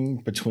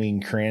waffling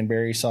between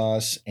cranberry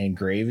sauce and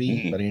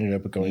gravy, but I ended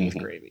up going with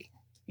gravy.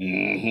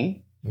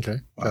 Mm-hmm. Okay.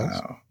 Kels?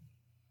 Wow.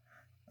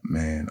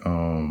 Man,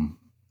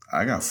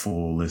 I got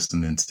full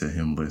listening to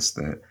him list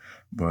that.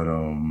 But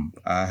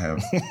I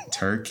have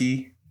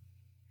turkey,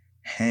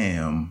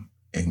 ham,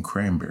 and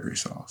cranberry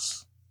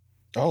sauce.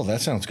 Oh,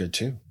 that sounds good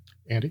too.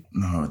 Andy?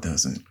 No, it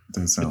doesn't.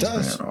 That sounds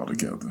does. bad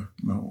altogether.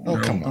 No. Oh,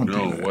 come on. don't do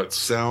No, that. what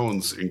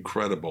sounds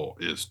incredible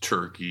is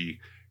turkey,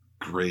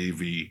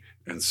 gravy,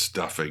 and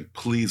stuffing.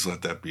 Please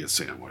let that be a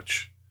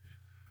sandwich.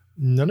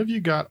 None of you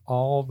got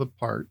all the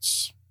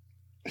parts.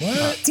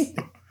 What?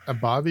 A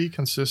bobby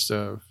consists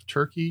of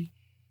turkey,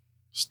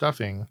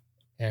 stuffing,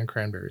 and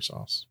cranberry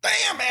sauce.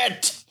 Damn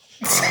it!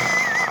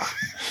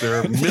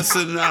 They're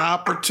missing an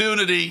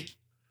opportunity.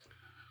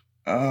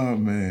 Oh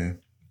man.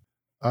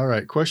 All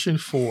right, question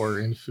 4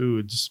 in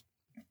foods.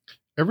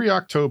 Every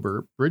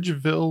October,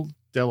 Bridgeville,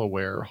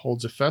 Delaware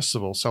holds a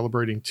festival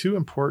celebrating 2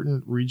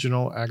 important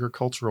regional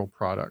agricultural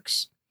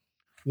products.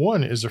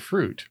 One is a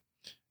fruit,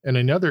 and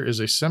another is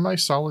a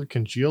semi-solid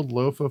congealed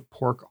loaf of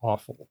pork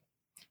offal.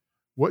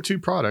 What 2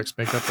 products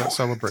make up that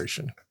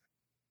celebration?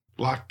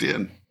 Locked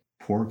in.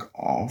 Pork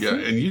off. Yeah,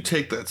 and you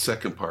take that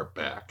second part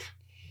back.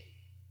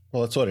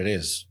 Well, that's what it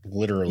is,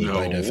 literally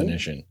by No.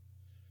 definition.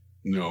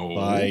 No.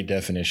 By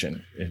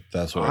definition,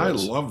 that's what I it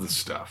is. love the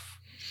stuff.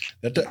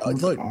 That,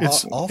 look,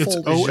 It's awful it's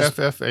is just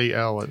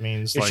OFFAL. It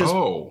means It's like just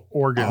Oh.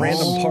 organs.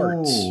 random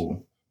parts.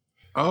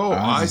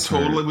 I just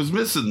heard totally it. was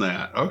missing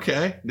that.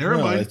 Okay. Never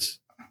No, mind.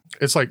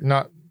 It's like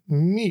not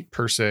meat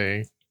per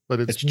se, but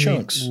it's It's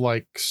chunks.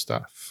 like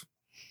stuff.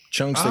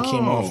 chunks that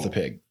came off Oh. the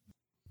pig.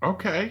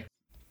 Okay.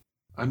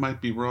 I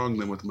might be wrong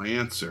then with my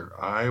answer.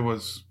 I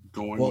was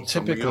going Well, with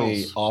something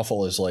typically, else.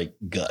 awful is like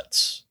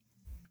guts.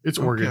 It's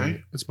organ Okay.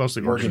 meat. It's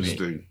mostly Organ organ meat.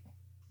 Interesting.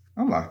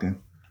 I'm locked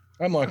in.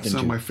 I'm locked That's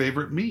not into my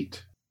favorite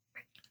meat.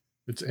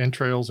 It's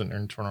entrails and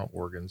internal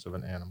organs of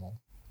an animal.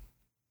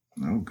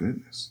 Oh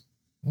goodness.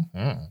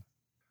 Mhm.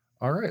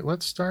 All right,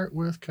 let's start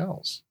with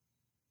Kels.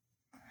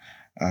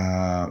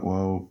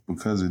 Well,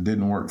 because it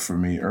didn't work for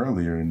me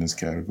earlier in this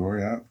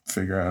category, I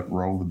figure I'd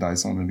roll the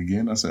dice on it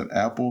again. I said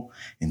apple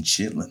and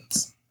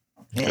chitlins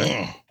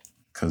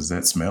because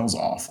that smells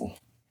awful.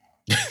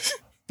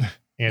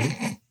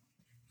 Andy?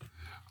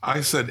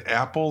 I said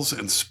apples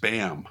and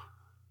Spam.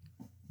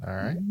 All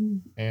right.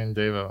 And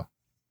Devo.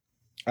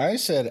 I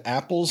said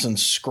apples and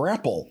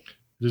scrapple.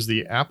 It is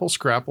the Apple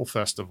Scrapple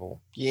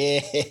Festival.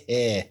 Yeah.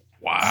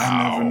 Wow.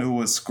 I never knew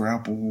what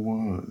scrapple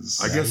was.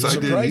 I guess I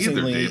didn't either,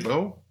 Surprisingly-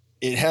 Davo.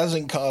 It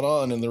hasn't caught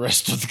on in the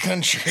rest of the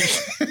country.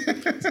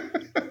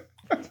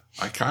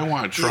 I kind of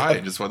want to try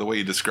it just by the way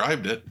you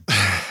described it.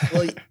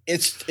 Well,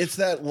 it's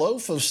that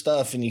loaf of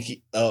stuff, and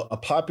a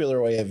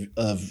popular way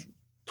of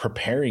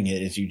preparing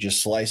it is you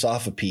just slice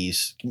off a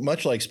piece,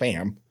 much like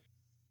Spam,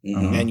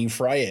 Uh-huh. and you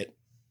fry it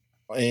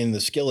in the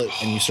skillet,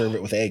 and you serve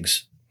it with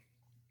eggs,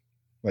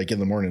 like in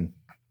the morning.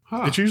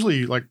 Huh. It's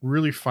usually like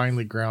really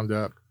finely ground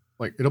up.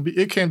 Like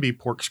it can be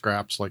pork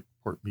scraps, like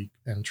pork meat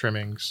and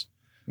trimmings,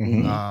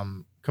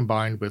 Mhm.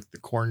 combined with the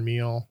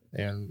cornmeal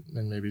and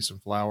maybe some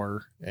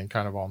flour, and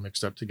kind of all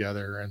mixed up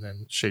together, and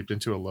then shaped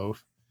into a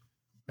loaf,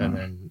 and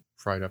then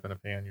fried up in a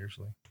pan.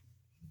 Usually,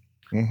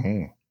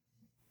 Mhm.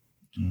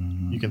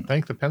 you can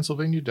thank the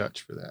Pennsylvania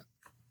Dutch for that.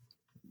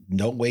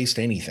 Don't waste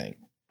anything.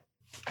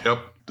 Yep.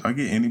 Do I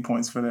get any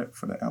points for that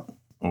for the apple,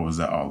 or was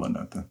that all or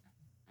nothing?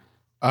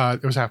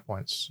 It was half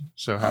points,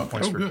 so half Okay.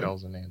 points Oh, for good.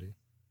 Kels and Andy.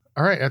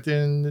 All right, at the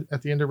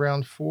end of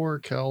round 4,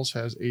 Kels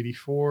has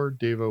 84,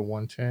 Devo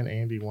 110,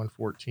 Andy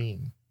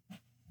 114.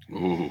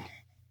 Ooh.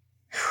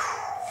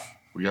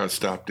 We got to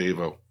stop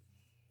Davo.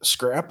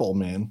 Scrapple,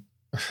 man,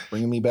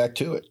 bringing me back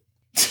to it.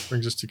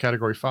 Brings us to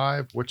category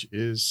 5, which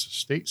is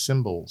state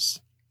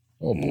symbols.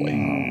 Oh boy,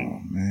 Oh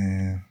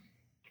man.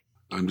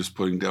 I'm just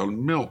putting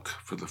down milk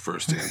for the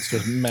first answer.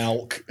 just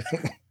milk.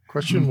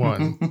 Question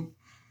 1.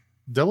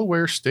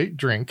 Delaware state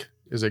drink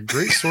is a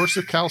great source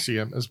of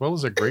calcium as well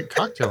as a great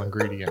cocktail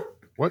ingredient.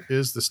 What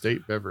is the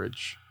state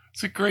beverage?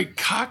 It's a great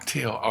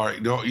cocktail. All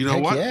right. No, you know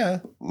Heck what? Yeah,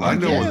 I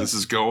know where Yeah. this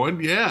is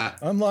going. Yeah.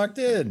 I'm locked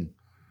in.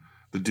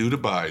 The dude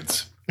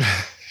abides.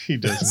 He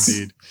does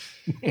indeed.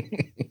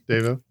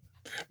 Devo,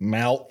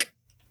 Milk.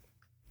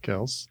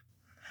 Kels.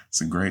 It's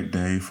a great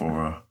day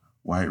for a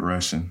white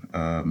Russian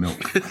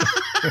milk.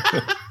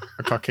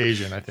 A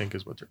Caucasian, I think,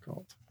 is what they're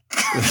called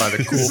by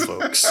the cool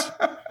folks.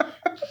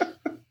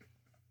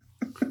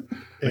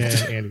 And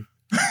Andy.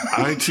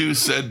 I too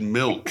said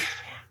milk.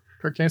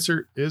 Correct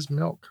answer is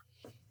milk.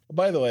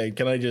 By the way,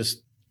 can I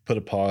just put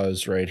a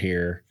pause right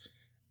here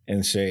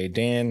and say,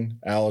 Dan,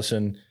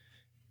 Allison,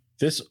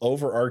 this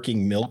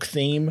overarching milk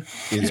theme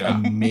is Yeah.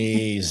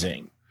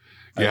 amazing.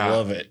 Yeah. I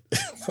love it.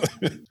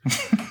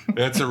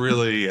 That's a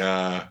really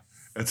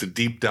that's a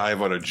deep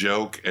dive on a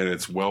joke, and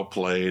it's well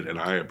played, and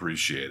I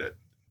appreciate it.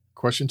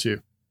 Question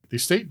 2. The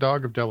state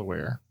dog of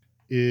Delaware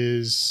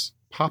is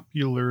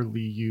popularly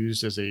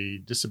used as a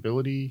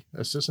disability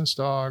assistance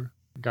dog,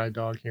 guide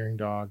dog, hearing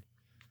dog,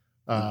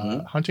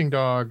 hunting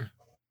dog,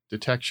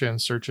 detection,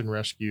 search and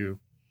rescue.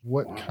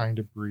 What kind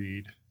of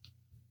breed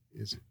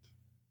is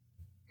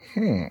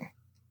it?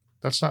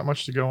 That's not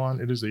much to go on.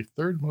 It is the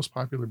 3rd most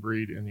popular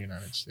breed in the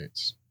United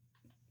States.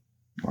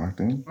 Locked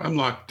in. I'm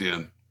locked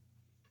in.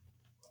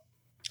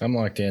 I'm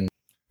locked in.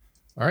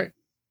 All right.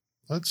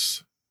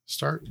 Let's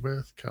start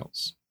with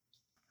Kels.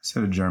 I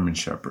said a German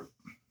Shepherd.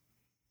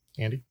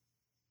 Andy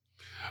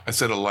I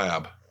said a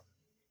lab.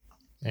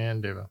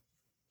 and Devo.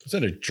 Is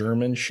that a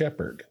German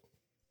Shepherd?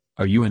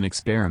 Are you an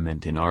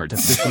experiment in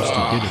artificial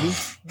stupidity?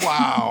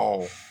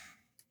 Wow.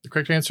 The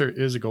correct answer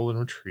is a golden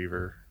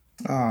retriever.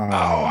 Oh,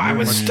 I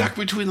was man. stuck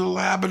between a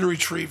lab and a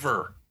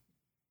retriever.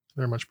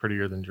 They're much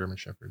prettier than German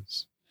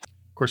Shepherds.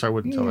 Of course, I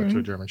wouldn't tell that to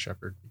a German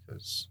Shepherd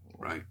because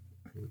Right.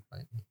 he would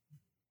bite me.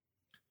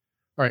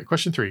 All right,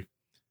 question 3.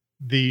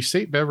 The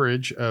state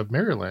beverage of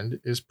Maryland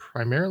is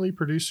primarily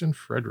produced in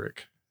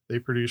Frederick. They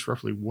produce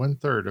roughly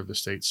 1/3 of the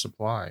state's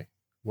supply.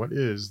 What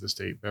is the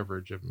state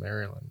beverage of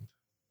Maryland?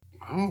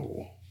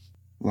 Oh,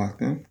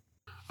 Locked in?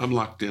 I'm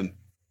locked in.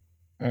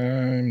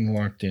 I'm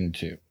locked in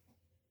too.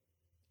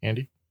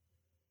 Andy?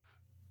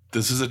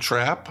 This is a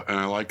trap, and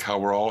I like how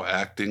we're all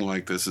acting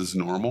like this is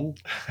normal.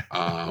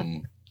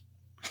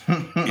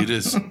 It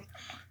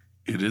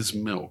is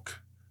milk.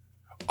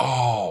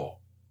 Oh.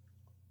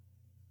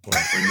 Wait,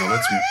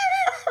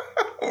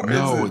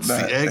 no, it's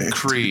the egg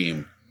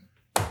cream.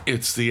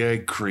 It's the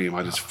egg cream.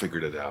 I just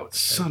figured it out.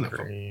 Son of a.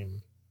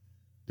 Cream.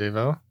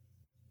 Devo?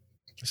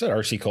 I said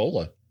RC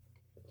Cola.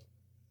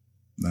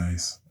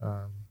 Nice.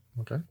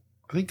 Okay.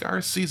 I think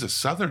RC's a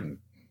Southern.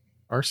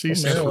 RC Well,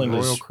 stands for Maryland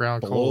Royal is Crown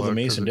below Cola. the 'cause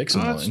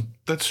Mason-Dixon That's, line.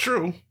 that's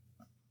true.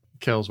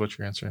 Kells, what's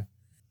your answer?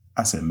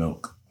 I said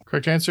milk.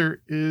 Correct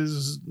answer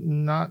is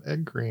not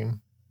egg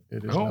cream.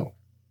 It is milk.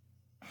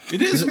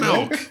 It is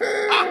milk.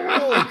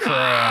 Holy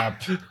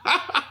crap.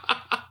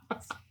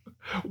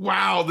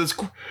 Wow, this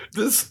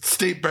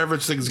state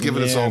beverage thing is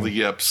giving us all the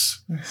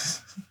yips.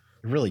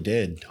 It really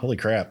did. Holy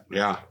crap.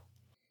 Yeah.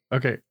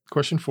 Okay,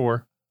 question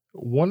 4.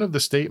 One of the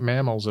state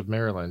mammals of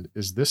Maryland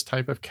is this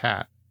type of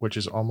cat, which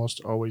is almost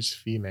always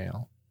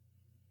female.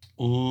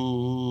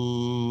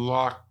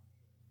 Locked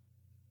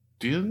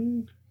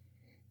in?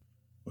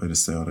 Way to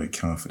sell that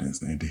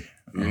confidence, Andy.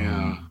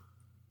 Yeah.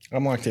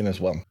 I'm locked in as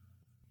well.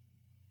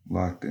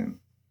 Locked in.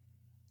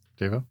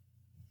 Devo?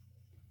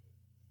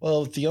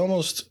 Well, the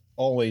almost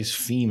always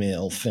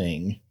female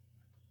thing,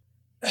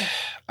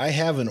 I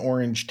have an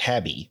orange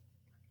tabby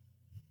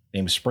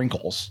named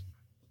Sprinkles.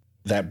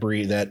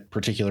 That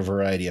particular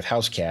variety of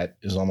house cat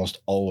is almost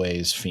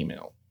always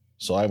female.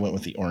 So I went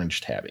with the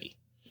orange tabby.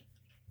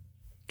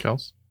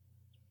 Kels?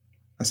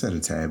 I said a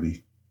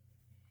tabby.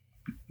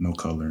 No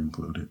color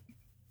included.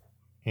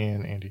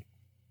 And Andy?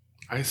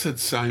 I said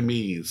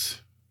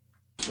Siamese.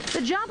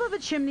 The job of a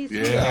chimney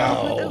sweeper Yeah.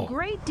 comes with a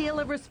great deal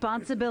of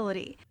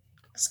responsibility.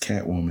 It's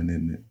Catwoman,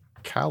 isn't it?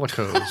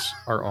 Calicos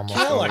are almost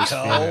always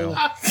Calico.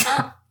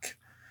 female.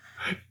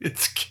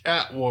 It's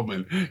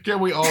Catwoman. Can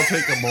we all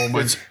take a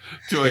moment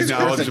to It's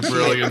acknowledge Eartha the Kitt.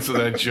 brilliance of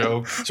that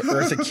joke? It's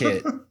Eartha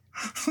Kitt.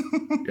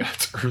 Yeah,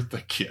 it's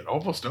Eartha Kitt.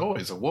 Almost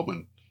always a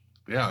woman.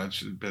 Yeah, it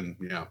should have been,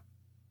 yeah.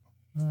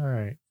 All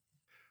right.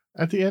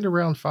 At the end of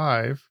round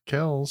 5,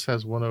 Kells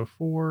has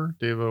 104,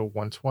 Devo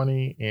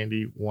 120,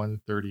 Andy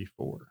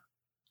 134.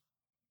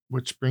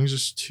 Which brings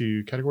us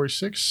to category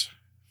 6,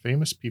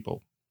 famous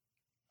people.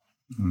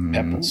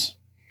 Pebbles.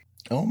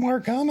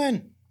 Omar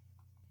coming.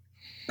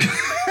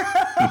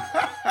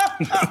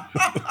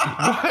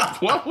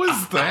 What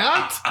was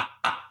that?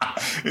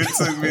 It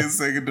took me a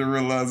second to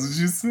realize what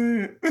you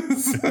said.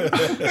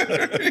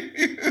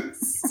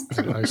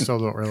 I still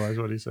don't realize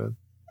what he said.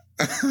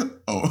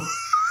 Oh.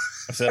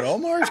 I said,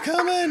 Omar's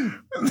coming.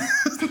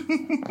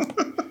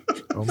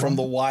 Omar? From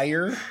The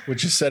Wire,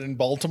 which is set in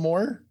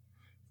Baltimore.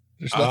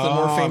 There's nothing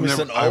more Oh, famous I've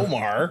than never-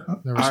 Omar.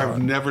 Never saw I've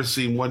it. never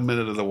seen 1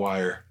 minute of The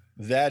Wire.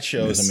 That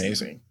show is Yes.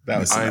 amazing. That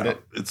was I know.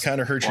 it. It's Kind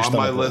of hurts your on stomach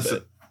my a little list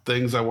bit. of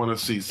things I want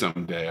to see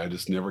someday. I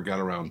just never got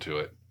around to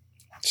it.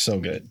 So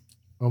good.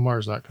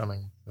 Omar's not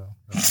coming. So.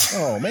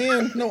 Oh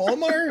man, no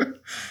Omar.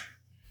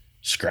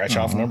 Scratch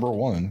off number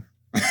 1.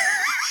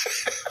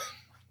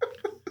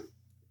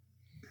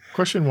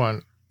 Question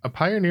 1. A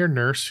pioneer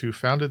nurse who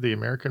founded the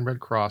American Red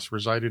Cross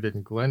resided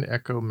in Glen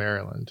Echo,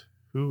 Maryland.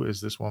 Who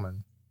is this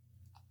woman?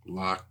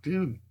 Locked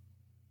in.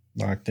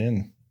 Locked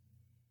in.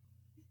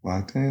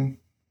 Locked in.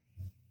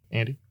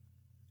 Andy?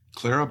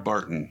 Clara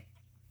Barton.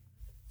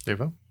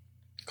 Devo?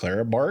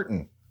 Clara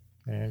Barton.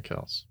 And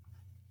Kels.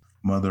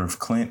 Mother of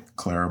Clint,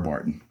 Clara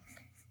Barton.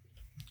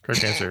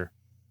 Correct answer.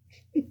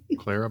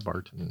 Clara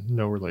Barton.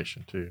 No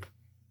relation to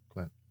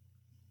Clint.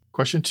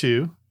 Question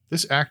 2.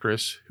 This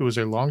actress, who was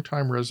a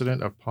longtime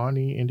resident of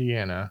Pawnee,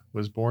 Indiana,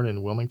 was born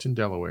in Wilmington,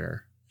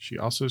 Delaware. She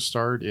also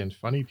starred in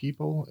Funny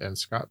People and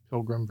Scott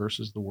Pilgrim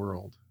vs. the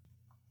World.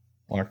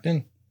 Locked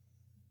in.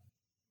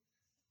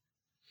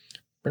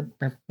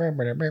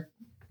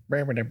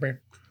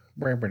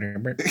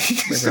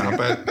 Stop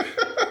it.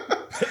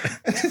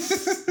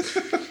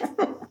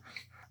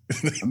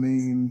 I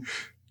mean,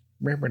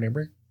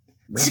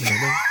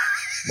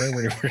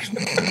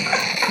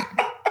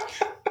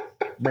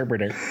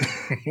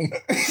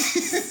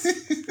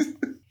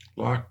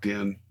 Locked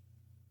in.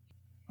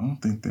 I don't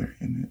think they're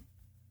in it,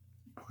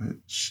 but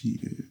she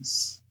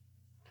is.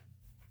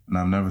 And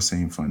I've never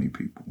seen Funny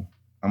People.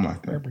 I'm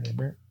like that. I've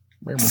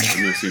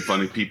never seen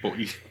Funny People. All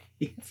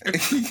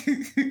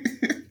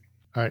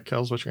right,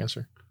 Kels, what's your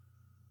answer?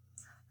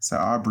 So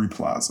Aubrey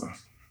Plaza.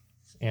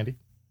 Andy?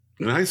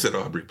 And I said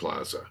Aubrey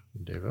Plaza.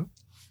 Devo?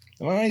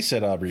 I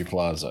said Aubrey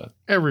Plaza.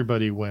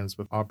 Everybody wins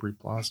with Aubrey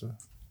Plaza.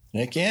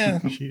 Heck yeah.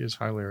 She is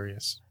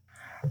hilarious.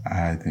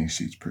 I think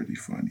she's pretty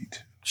funny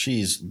too.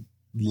 She's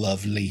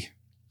lovely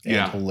and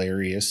Yeah.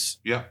 hilarious.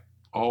 Yep.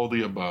 All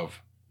the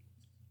above.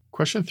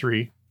 Question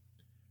 3.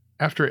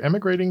 After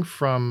emigrating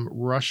from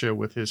Russia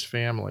with his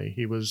family,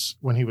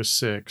 when he was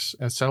 6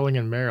 and settling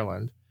in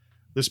Maryland,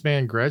 this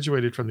man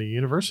graduated from the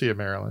University of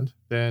Maryland,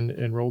 then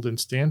enrolled in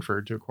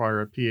Stanford to acquire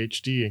a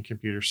PhD in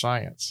computer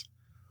science.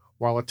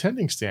 While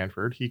attending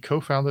Stanford, he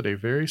co-founded a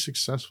very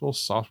successful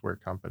software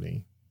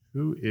company.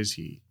 Who is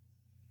he?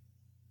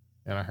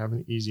 And I have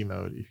an easy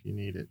mode if you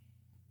need it.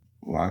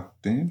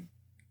 Locked in?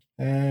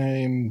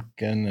 I'm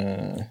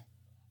gonna.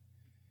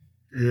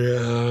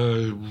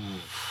 Yeah.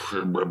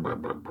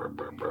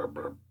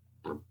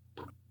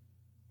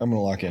 I'm gonna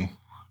lock in.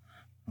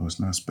 Oh, it's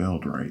not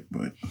spelled right,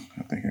 but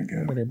I think I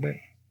got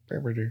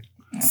it.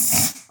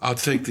 I'll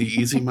take the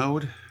easy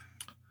mode.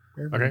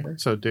 Okay,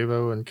 so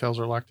Devo and Kels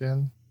are locked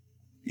in.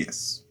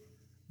 Yes.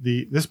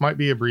 This might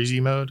be a breezy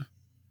mode.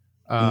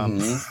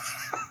 Mhm.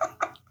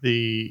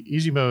 The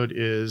easy mode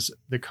is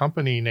the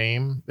company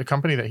name. The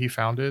company that he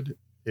founded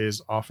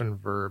is often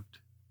verbed.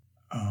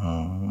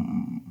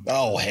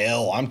 Oh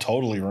hell, I'm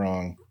totally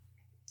wrong.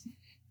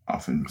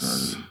 Often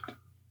verbed.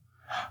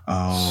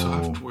 Oh.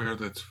 Software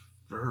that's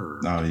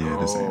verb. Oh, yeah,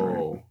 this ain't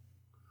right.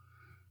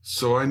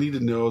 So I need to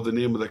know the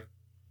name of the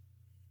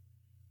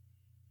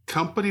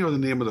company or the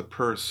name of the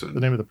person? The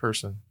name of the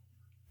person.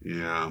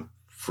 Yeah,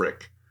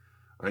 frick.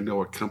 I know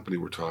what company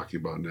we're talking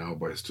about now,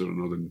 but I still don't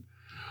know the.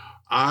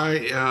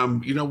 I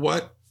am. You know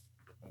what?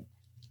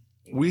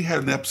 We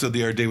had an episode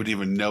the other day we didn't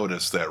even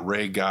notice that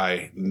Ray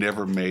Guy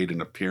never made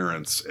an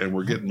appearance, and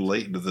we're getting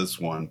late into this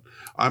one.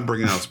 I'm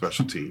bringing out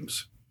special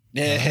teams.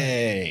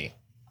 Hey.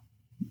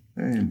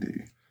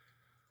 Andy.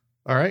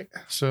 All right,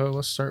 so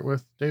let's start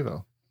with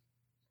Devo.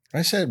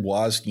 I said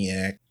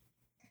Wozniak.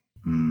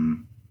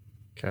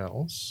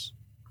 Kels.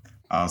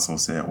 I also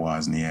said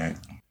Wozniak.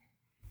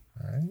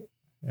 All right,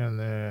 and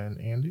then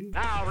Andy.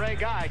 Now Ray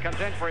Guy comes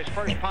in for his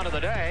first punt of the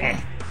day.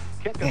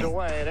 Kick is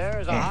away.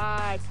 There's a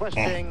high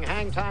twisting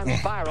hang time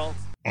spiral.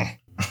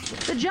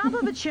 The job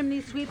of a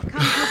chimney sweep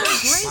comes with a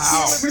great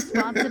deal of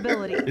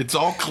responsibility. It's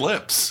all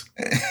clips.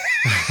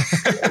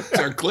 It's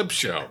our clip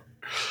show.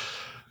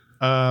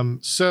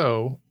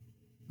 So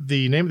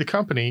the name of the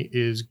company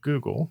is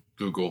Google,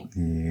 Google.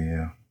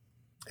 Yeah.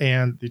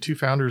 and the two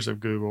founders of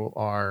Google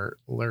are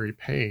Larry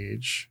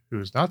Page, who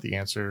is not the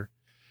answer,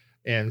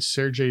 and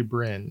Sergey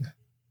Brin,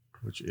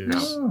 which is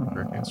the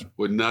correct answer.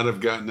 Would not have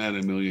gotten that in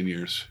a million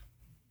years.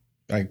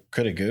 I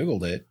could have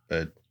Googled it,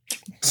 but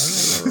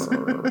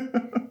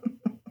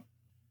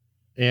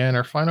And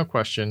our final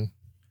question: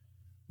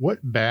 what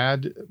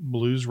bad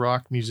blues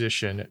rock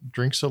musician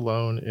drinks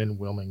alone in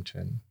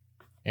Wilmington?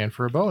 And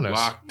for a bonus,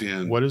 Locked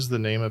in. what is the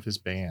name of his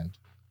band?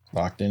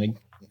 locked in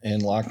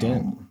and locked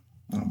in.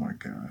 Oh my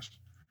gosh.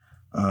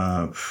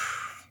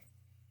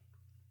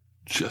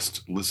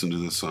 Just listen to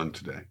this song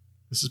today.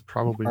 This is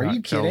probably Are not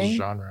you Kel's kidding?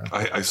 genre.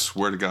 I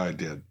swear to God I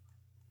did.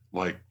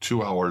 Like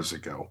 2 hours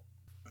ago.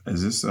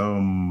 Is this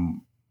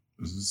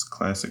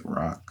classic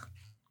rock?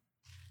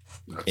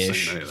 Not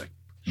Ish. saying anything.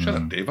 Shut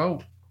up,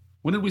 Davo.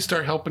 When did we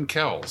start helping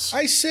Kels?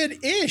 I said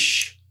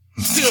ish.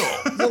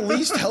 Still. The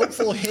least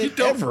helpful hit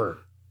don't- ever.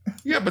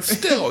 Yeah, but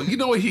still, you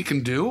know what he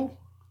can do?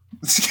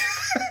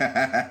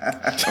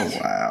 Oh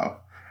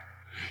wow.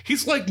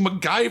 He's like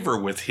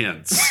MacGyver with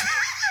hints.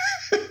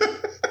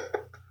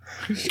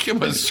 Give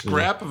him a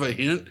scrap of a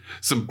hint,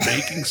 some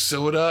baking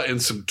soda,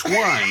 and some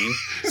twine.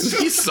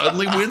 He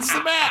suddenly wins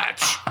the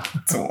match.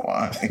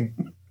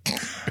 Twine.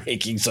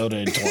 Baking soda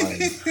and twine.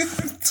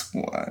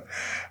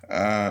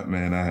 Twine.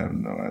 Man, I have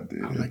no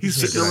idea. He's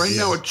sitting there right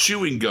now with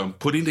chewing gum,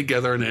 putting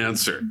together an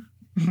answer.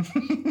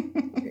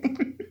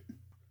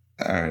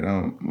 All right,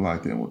 I'm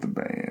locked in with the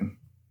band.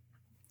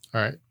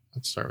 All right,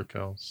 let's start with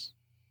Kels.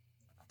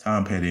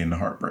 Tom Petty and the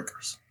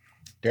Heartbreakers.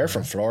 They're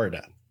from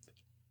Florida.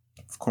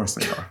 Of course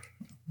they are.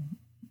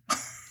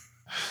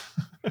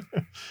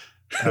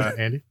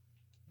 Andy?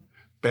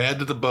 Bad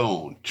to the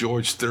Bone,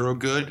 George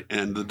Thorogood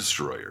and the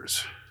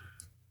Destroyers.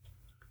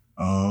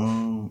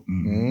 Oh.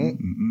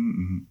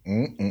 And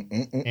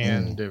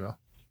Devo.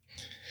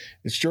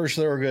 It's George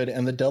Thorogood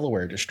and the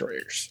Delaware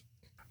Destroyers.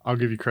 I'll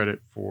give you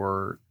credit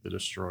for the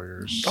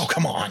Destroyers. Oh,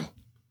 come on.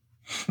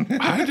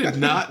 I did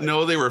not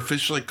know they were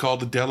officially called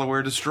the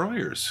Delaware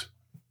Destroyers.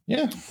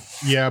 Yeah.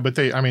 Yeah, but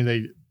they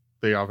obviously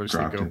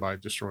Dropped go it. by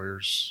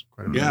Destroyers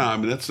quite a bit. Yeah, I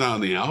mean, that's not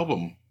on the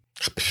album.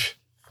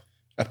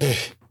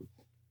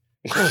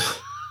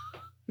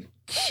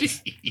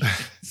 Jeez.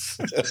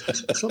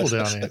 Settle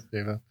down,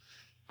 Devo.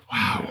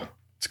 Wow.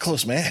 It's a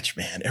close match,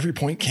 man. Every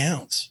point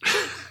counts.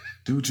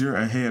 Dude, you're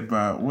ahead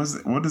by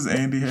what does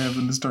Andy have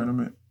in this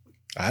tournament?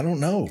 I don't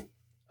know.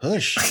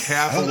 Hush.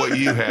 Half of what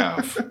you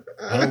have.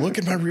 I don't look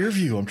at my rear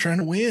view. I'm trying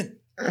to win.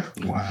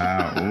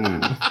 Wow.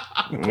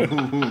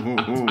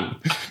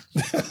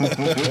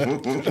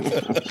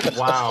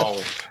 Wow.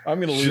 I'm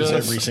going to lose Just-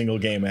 every single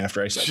game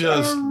after I said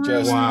Just,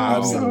 that.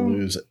 wow. I'm going to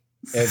lose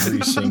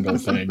every single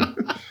thing.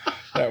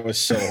 That was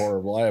so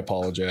horrible. I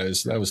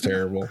apologize. That was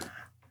terrible.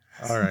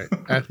 All right.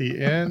 At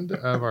the end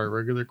of our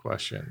regular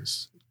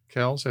questions,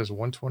 Kels has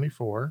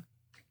 124.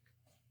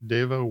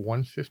 Devo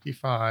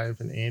 155,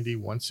 and Andy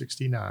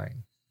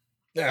 169.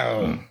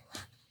 Oh.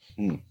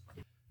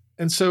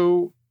 And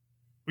so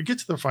we get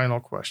to the final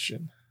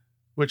question,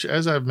 which,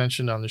 as I've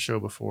mentioned on the show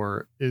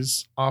before,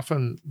 is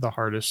often the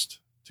hardest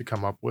to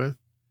come up with.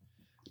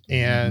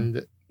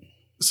 And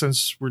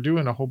since we're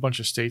doing a whole bunch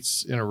of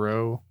states in a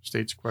row,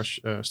 states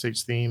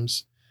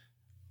themes,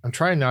 I'm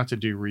trying not to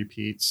do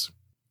repeats.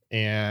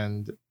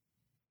 And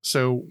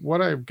so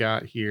what I've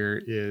got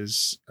here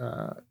is,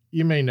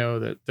 you may know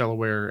that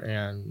Delaware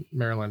and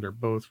Maryland are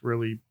both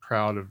really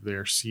proud of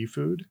their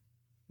seafood.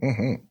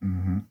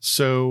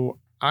 So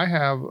I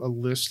have a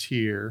list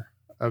here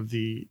of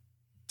the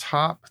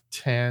top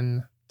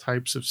 10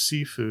 types of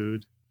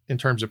seafood in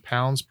terms of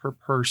pounds per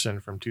person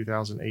from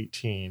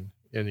 2018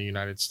 in the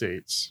United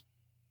States.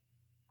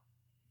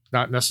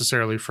 Not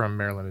necessarily from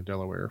Maryland and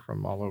Delaware,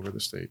 from all over the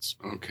states.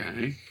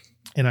 Okay.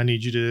 And I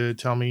need you to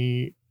tell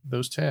me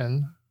those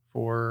 10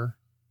 for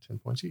 10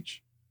 points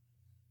each.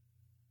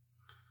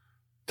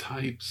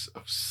 Types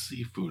of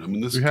seafood. I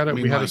mean, this We had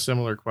like a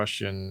similar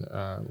question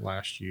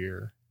last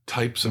year.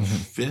 types of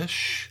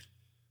fish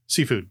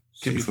Seafood.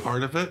 can be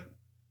part of it,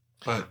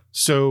 but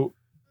So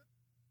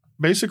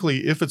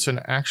basically, if it's an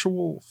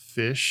actual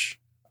fish,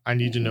 I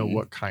need to know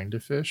what kind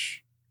of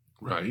fish.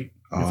 right.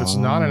 If it's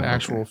not an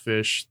actual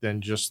fish,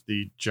 then just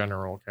the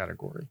general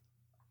category.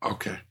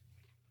 Okay.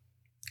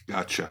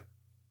 Gotcha.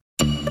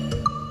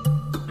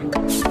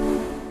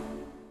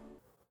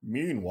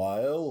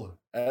 Meanwhile,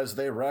 as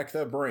they rack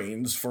their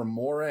brains for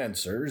more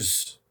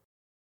answers.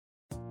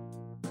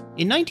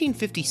 In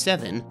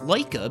 1957,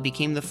 Laika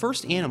became the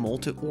first animal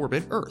to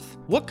orbit Earth.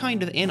 What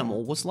kind of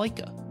animal was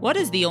Laika? What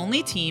is the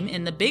only team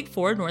in the Big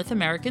Four North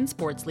American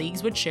sports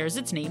leagues which shares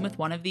its name with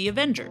one of the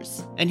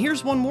Avengers? And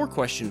here's one more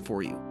question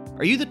for you.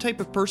 Are you the type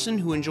of person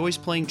who enjoys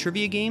playing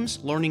trivia games,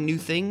 learning new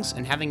things,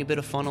 and having a bit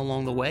of fun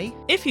along the way?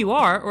 If you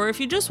are, or if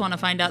you just want to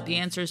find out the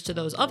answers to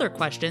those other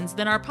questions,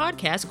 then our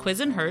podcast,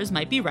 Quiz and Hers,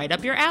 might be right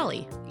up your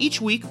alley.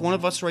 Each week, one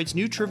of us writes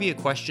new trivia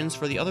questions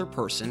for the other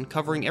person,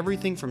 covering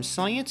everything from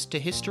science to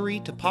history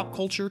to pop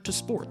culture to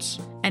sports.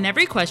 And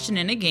every question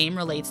in a game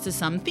relates to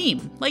some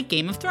theme, like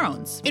Game of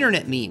Thrones,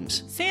 Internet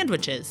memes,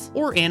 sandwiches,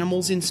 or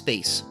animals in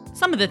space.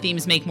 Some of the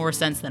themes make more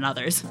sense than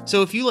others.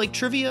 So if you like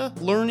trivia,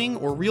 learning,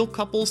 or real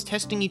couples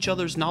testing each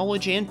other's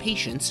knowledge and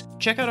patience,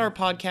 check out our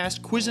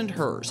podcast, Quiz and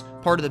Hers,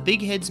 part of the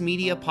Big Heads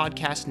Media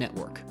Podcast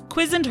Network.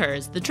 Quiz and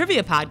Hers, the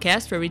trivia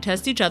podcast where we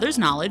test each other's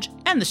knowledge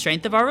and the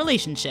strength of our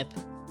relationship.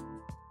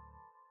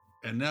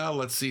 And now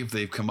let's see if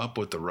they've come up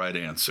with the right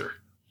answer.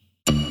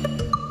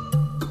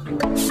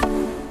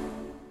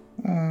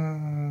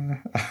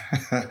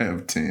 I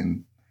have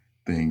 10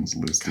 things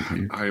listed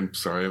here. I'm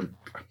sorry.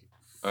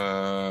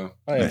 I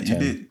have You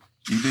 10.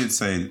 did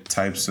say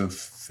types of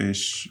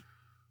fish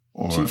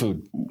or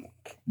Seafood.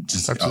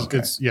 Just That's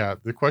just- okay.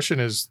 the question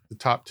is the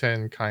top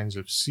 10 kinds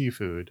of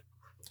seafood.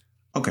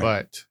 Okay.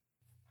 But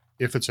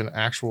if it's an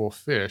actual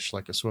fish,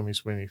 like a swimmy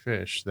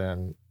fish,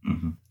 then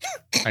Mhm.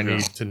 I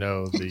need to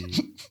know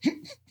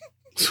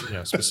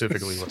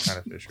specifically what kind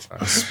of fish you're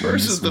talking about.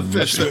 Versus the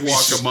fish that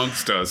walk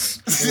amongst us.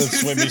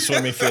 The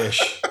swimmy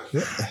fish.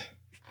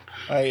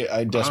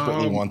 I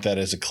desperately want that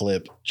as a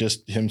clip.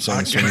 Just him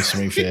saying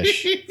swimmy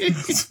fish.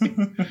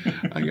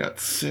 I got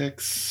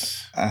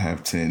 6. I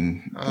have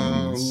 10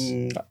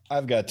 things.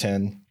 I've got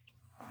 10.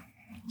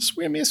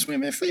 Swimmy fish.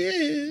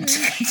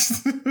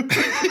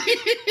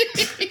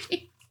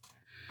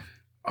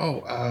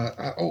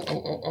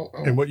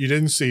 And what you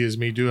didn't see is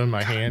me doing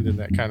my hand in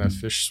that kind of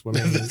fish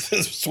swimming.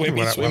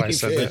 swimmy when I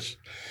said fish.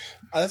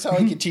 That's how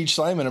I could teach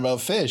Simon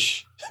about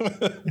fish.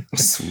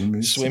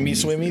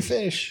 Swimmy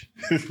fish.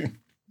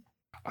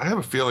 I have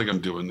a feeling I'm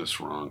doing this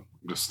wrong.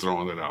 I'm just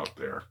throwing it out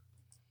there.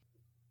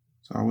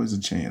 It's always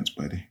a chance,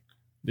 buddy.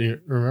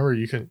 Remember,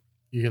 you can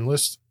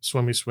list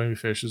swimmy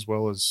fish as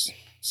well as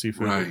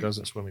seafood Right. that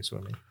doesn't swimmy.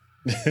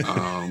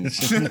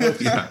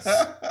 Yes.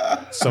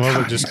 Some of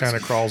it just kind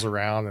of crawls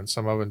around, and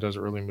some of it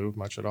doesn't really move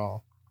much at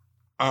all.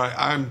 All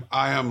right,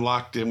 I am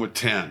locked in with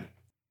 10.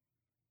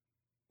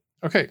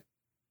 Okay,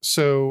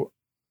 so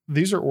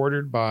these are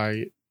ordered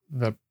by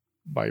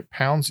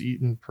pounds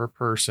eaten per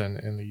person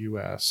in the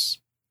U.S.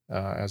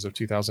 As of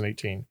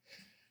 2018.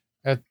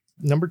 At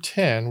number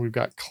 10, we've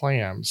got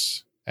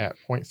clams at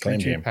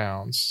 0.32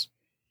 pounds.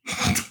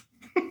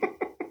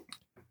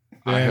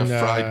 I have Then,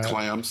 fried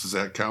clams. Does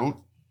that count?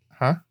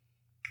 Huh?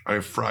 I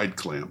have fried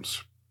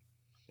clams.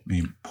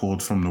 Being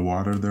pulled from the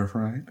water, they're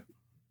fried.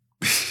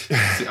 See,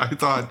 I knew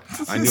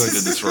I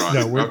did this wrong.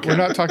 No, we're Okay.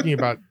 not talking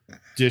about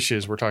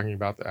dishes. We're talking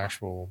about the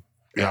actual.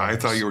 Yeah, I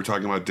thought animals. you were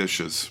talking about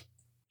dishes.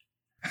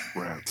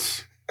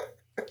 Rats.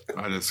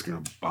 I'm just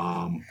going to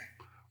bomb.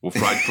 Will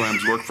fried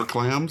clams work for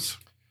clams?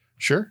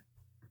 Sure.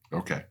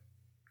 Okay.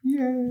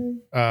 Yay.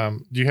 Do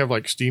you have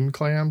like steamed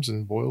clams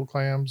and boiled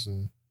clams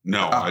and?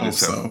 No, I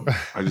just Also,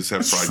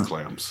 have fried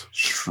clams.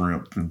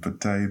 shrimp and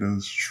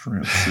potatoes,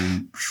 shrimp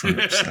soup,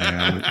 shrimp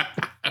salad,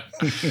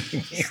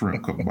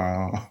 shrimp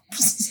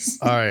kebabs.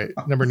 All right,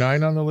 number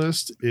 9 on the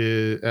list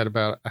is at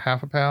about a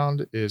half a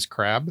pound is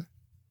crab.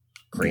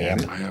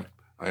 Crab.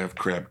 I have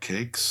crab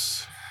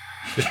cakes.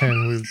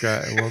 Then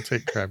we'll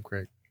take crab.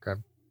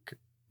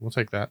 We'll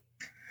take that.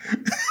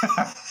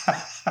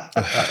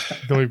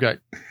 Then we've got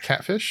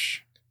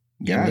catfish.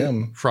 Got it.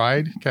 Yum.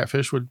 Fried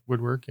catfish would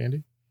work,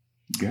 Andy.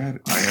 Got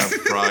it. I have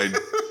fried.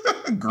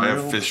 I Grilled.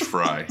 have fish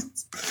fry.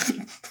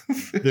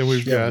 Then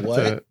we've Yeah, got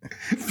what?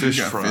 Fish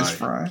You got fry. Fish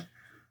fry.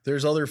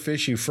 There's other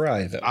fish you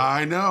fry, though.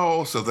 I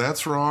know, so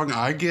that's wrong.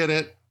 I get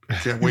it.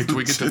 Can't wait till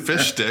we get to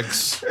fish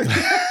sticks.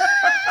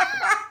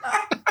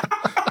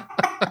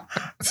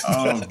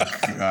 Oh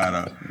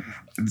God.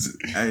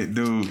 Hey,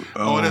 dude.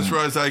 Oh, and that's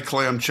right. I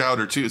clam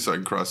chowder too, so I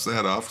can cross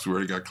that off because we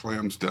already got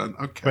clams done.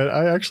 Okay. But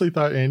I actually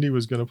thought Andy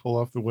was going to pull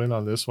off the win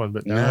on this one,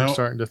 but now I'm No.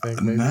 starting to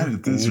think maybe. Not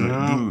at this rate,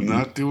 No, dude.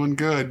 not doing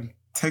good.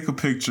 Take a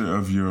picture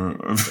of your.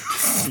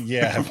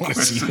 Yeah, I wanna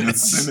see question and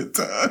this. Send it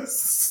to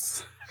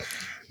us.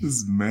 This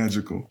is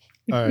magical.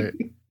 All right.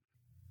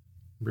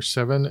 Number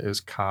 7 is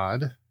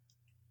cod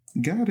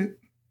Got it.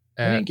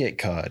 I at didn't get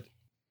cod.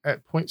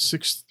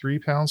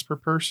 0.63 pounds per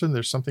person.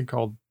 There's something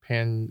called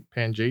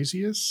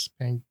Pangasius.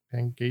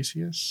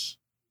 Pangasius.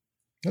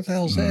 What the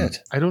hell's that?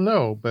 I don't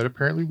know, but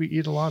apparently we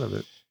eat a lot of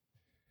it.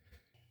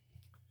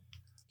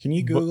 Can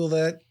you Google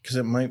that? Because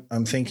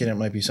I'm thinking it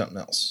might be something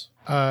else.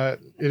 It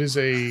is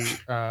a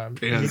yeah,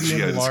 medium it's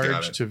got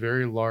large it. to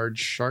very large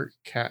shark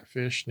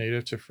catfish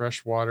native to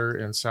fresh water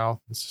in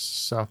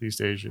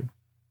Southeast Asia.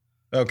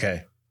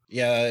 Okay.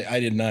 Yeah, I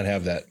did not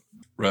have that.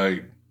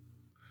 Right.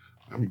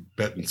 I'm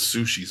betting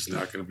sushi's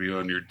not going to be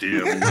on your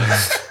damn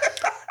list.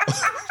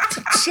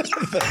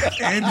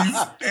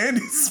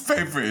 Andy's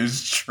paper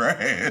is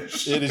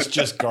trash. It is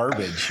just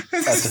garbage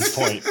at this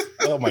point.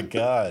 Oh my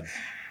God.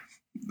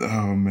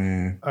 Oh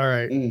man. All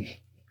right.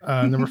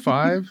 Number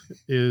 5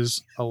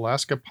 is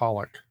Alaska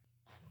pollock.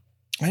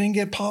 I didn't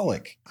get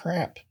pollock.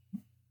 Crap.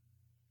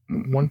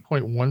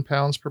 1.1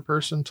 pounds per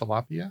person.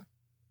 Tilapia.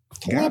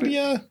 Got it.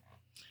 Tilapia.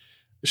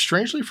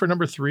 Strangely, for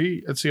number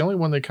 3, it's the only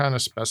one they kind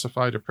of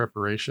specified a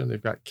preparation.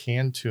 They've got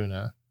canned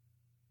tuna.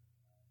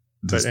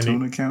 Does But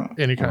tuna count?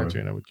 Any kind Or- of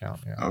tuna would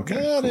count. Yeah. Okay.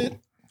 Got cool. it.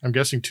 I'm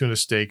guessing tuna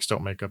steaks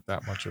don't make up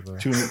that much of a.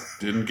 Tuna.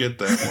 Didn't get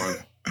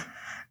that one.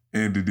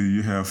 Andy, do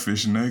you have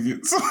fish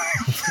nuggets?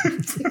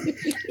 Do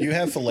you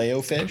have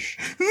filet-o-fish?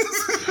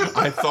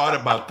 I thought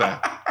about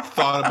that.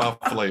 Thought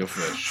about filet of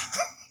fish.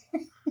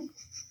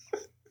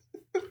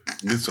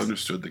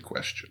 Misunderstood the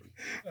question.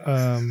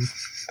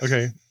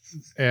 Okay.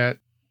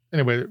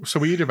 Anyway, so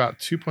we eat about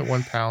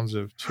 2.1 pounds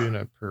of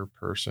tuna per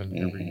person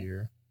every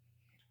year.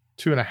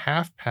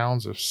 2.5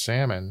 pounds of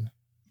salmon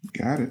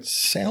Got it.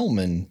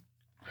 Salmon.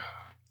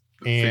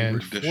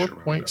 and Favorite dish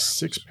around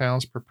 4.6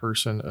 pounds per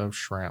person of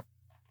shrimp.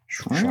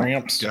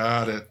 Shrimps.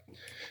 Got it.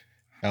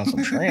 Have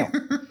some shrimp.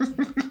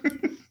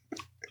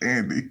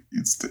 Andy,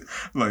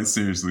 like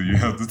seriously, you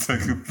have to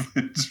take a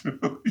picture.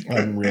 Of your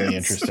I'm really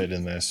answer. interested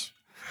in this.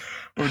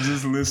 Or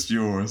just list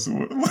yours.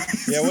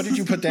 Yeah, what did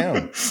you put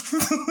down?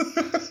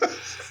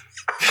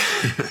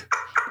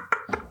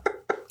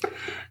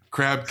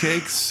 Crab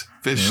cakes,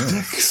 fish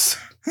sticks,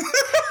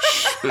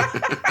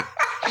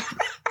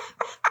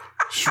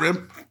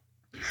 shrimp,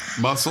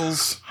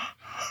 mussels,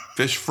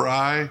 fish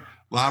fry,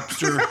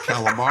 lobster,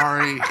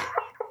 calamari,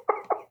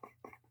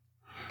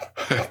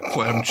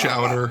 clam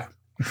chowder,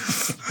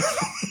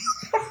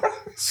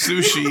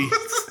 sushi,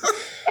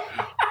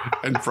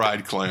 and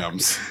fried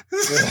clams.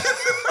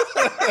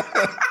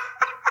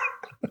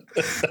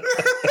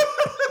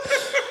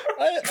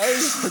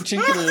 I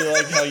particularly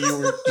like how you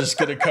were just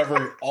going to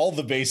cover all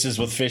the bases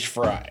with fish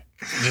fry.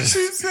 Just,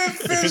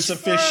 if it's a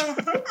fish,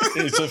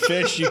 it's a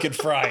fish. You can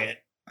fry it.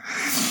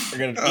 You're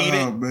going to eat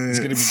it. Man. It's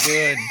going to be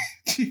good.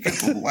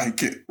 You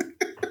like it.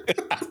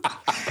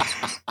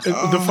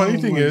 The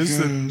funny thing my is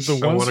that gosh.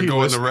 the I ones want to he go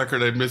on list, the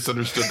record. I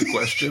misunderstood the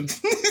question.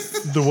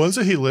 the ones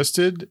that he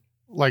listed,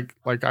 like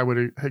I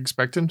would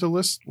expect him to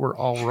list, were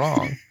all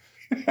wrong.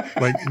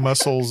 Like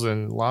mussels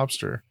and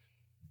lobster.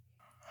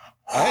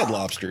 I had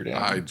lobster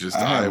down. I I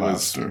had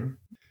was. lobster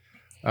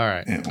All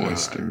right. and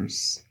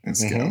oysters and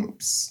Mhm.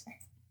 scallops.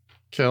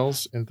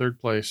 Kells in third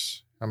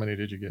place. How many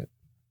did you get?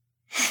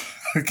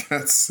 I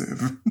got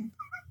 7.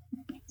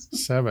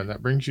 7.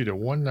 That brings you to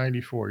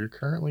 194. You're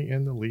currently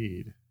in the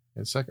lead.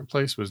 In second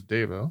place was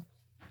Davo.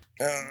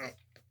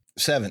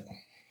 7.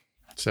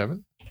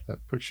 7.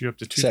 That puts you up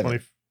to 7.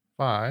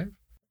 225.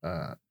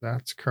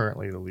 That's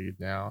currently the lead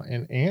now.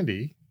 And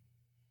Andy,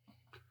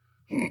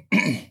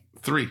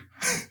 3.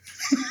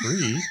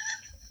 3.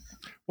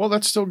 Well,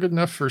 that's still good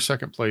enough for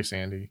second place,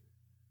 Andy.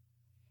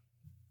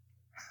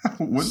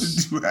 What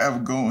did you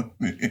have going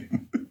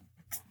in?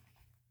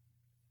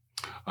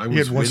 I He had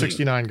was winning.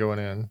 169 going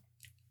in.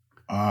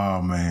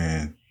 Oh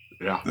man.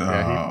 Yeah.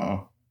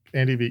 Oh,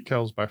 Andy beat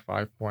Kells by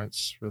 5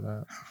 points for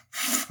that.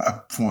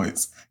 5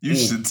 points. You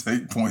should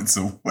take points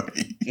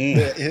away.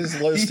 His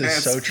list He is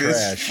has so fish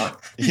trash. fry-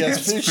 He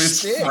has fish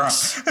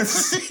sticks.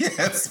 fry. He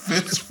has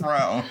fish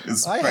fry on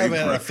his I paper. haven't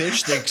had a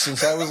fish stick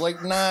since I was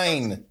like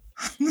 9.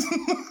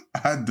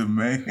 I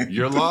demand.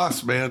 Your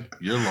loss, man.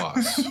 Your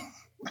loss.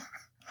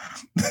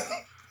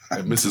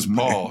 And Mrs.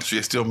 Paul,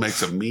 she still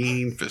makes a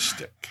mean fish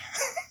stick.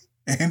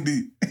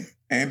 Andy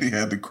Andy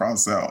had to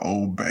cross out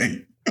Old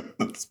Bay. Laugh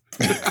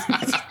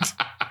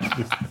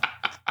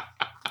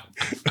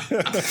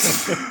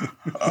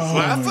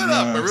it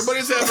up.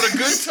 Everybody's having a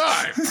good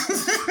time.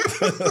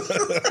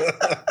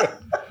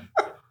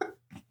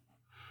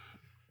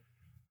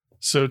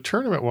 So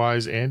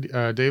tournament-wise,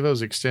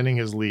 Davo's extending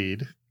his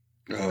lead.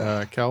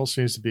 Kel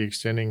seems to be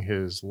extending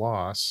his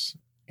loss.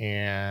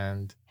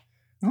 And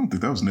I don't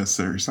think that was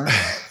necessary. Sorry.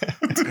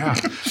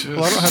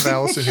 well, I don't have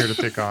Allison here to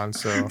pick on,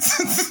 so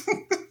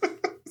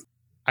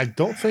I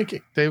don't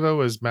think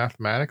Davo is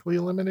mathematically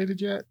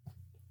eliminated yet.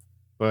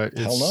 But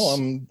hell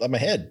no, I'm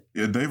ahead.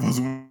 Yeah, Davo's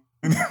winning.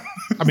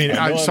 I mean,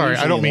 I'm sorry,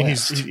 I don't mean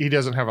he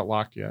doesn't have it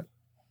locked yet.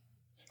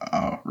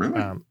 Oh,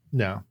 really?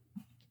 No,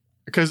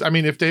 because I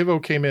mean, if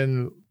Davo came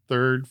in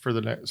third for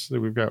the next, so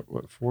we've got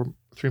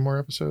three more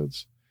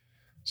episodes.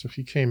 So if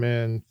he came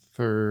in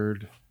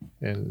third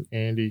and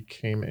Andy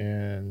came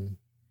in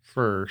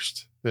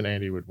first, then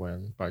Andy would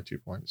win by 2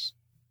 points.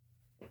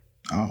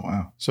 Oh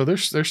wow! So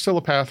there's still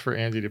a path for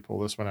Andy to pull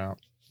this one out.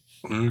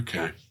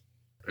 Okay.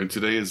 And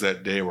today is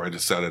that day where I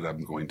decided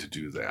I'm going to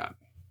do that.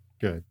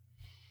 Good.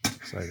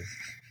 Excited.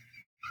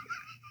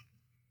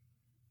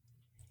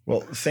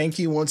 Well, thank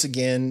you once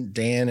again,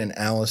 Dan and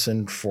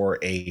Allison, for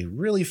a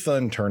really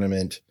fun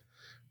tournament.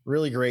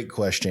 Really great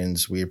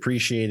questions. We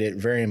appreciate it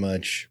very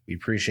much. We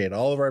appreciate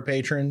all of our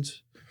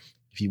patrons.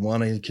 If you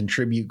want to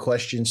contribute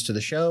questions to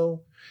the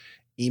show,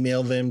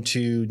 email them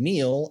to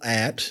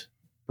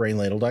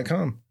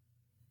neil@brainladle.com.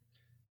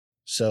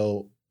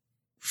 So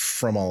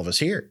from all of us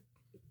here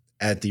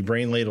at the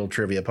Brain Ladle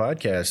Trivia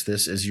Podcast,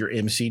 this is your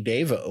MC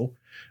Davo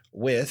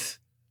with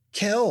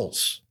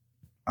Kells.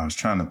 I was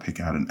trying to pick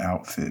out an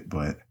outfit,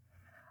 but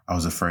I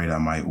was afraid I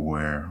might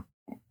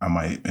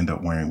end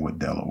up wearing what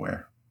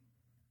Delaware.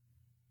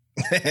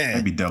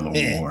 Maybe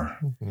Delaware.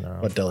 No,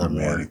 what Delaware?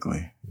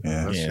 Grammatically.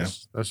 Yeah.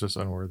 That's just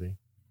unworthy.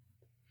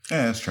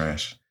 Yeah, it's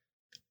trash.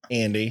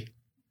 Andy.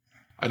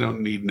 I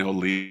don't need no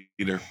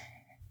leader.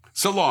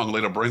 So long,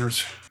 little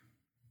brainers.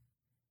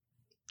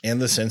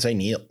 And the Sensei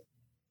Neil.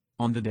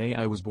 On the day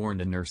I was born,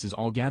 the nurses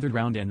all gathered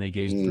round and they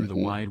gazed through the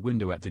wide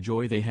window at the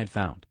joy they had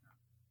found.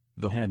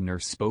 The head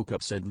nurse spoke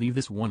up, said, "Leave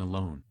this one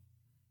alone."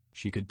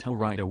 She could tell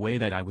right away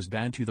that I was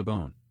bad to the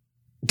bone.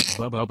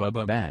 Bubba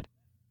bad.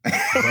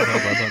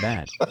 Bubba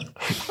bad.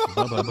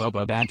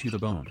 Bubba bad to the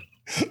bone.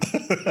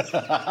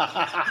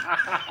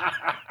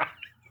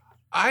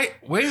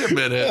 Wait a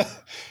minute.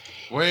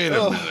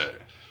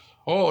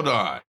 Hold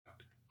on.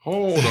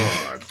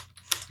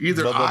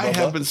 Either I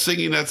have been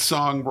singing that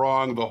song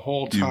wrong the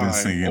whole time, You've been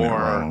singing it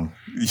wrong.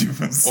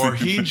 Or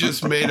he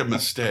just made a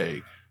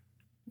mistake.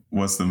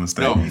 What's the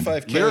mistake? No,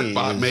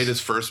 Lyricbot made his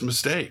first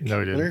mistake. No,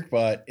 he didn't.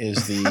 Lyricbot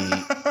is the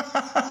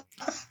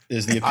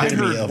epitome I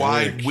heard of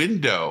wide lyric.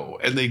 window,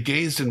 and they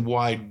gazed in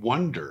wide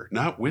wonder,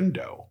 not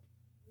window.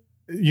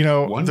 You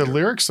know, Wonder. the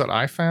lyrics that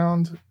I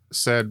found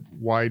said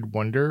wide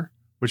wonder,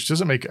 which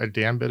doesn't make a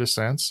damn bit of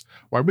sense.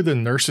 Why would the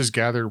nurses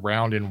gather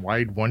round in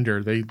wide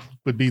wonder? They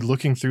would be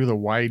looking through the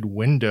wide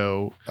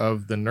window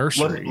of the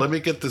nursery. Let me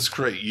get this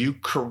straight. You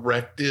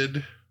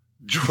corrected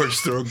George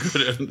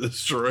Thorogood and the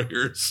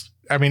Destroyers.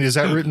 I mean, is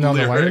that written on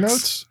the liner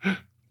notes?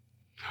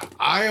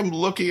 I am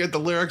looking at the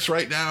lyrics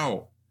right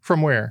now.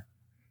 From where?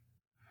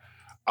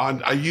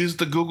 I used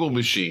the Google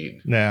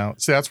machine. No,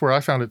 see, that's where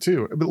I found it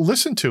too. But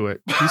listen to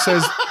it. He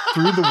says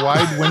through the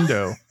wide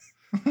window.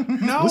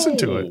 No. Listen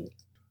to it.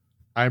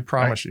 I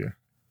promise you.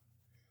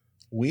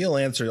 We'll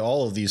answer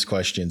all of these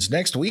questions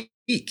next week.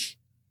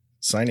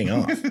 Signing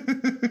off.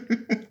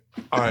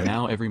 All right.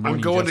 Now every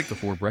morning just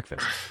before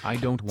breakfast, I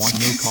don't want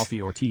no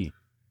coffee or tea.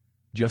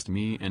 Just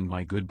me and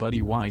my good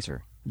buddy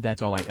Weiser.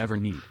 That's all I ever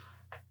need.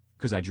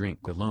 'Cause I drink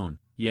alone,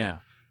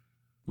 yeah.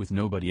 With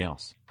nobody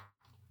else.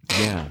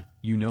 Yeah,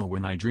 you know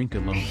when I drink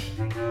alone.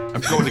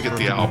 I'm going to get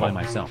the album by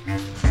myself.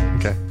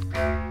 Okay.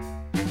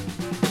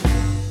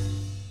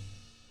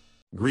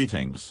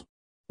 Greetings.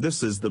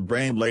 This is the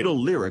Brain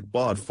Ladle Lyric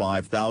Bot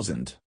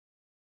 5000.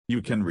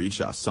 You can reach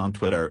us on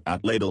Twitter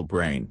at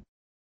LadleBrain,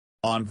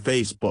 on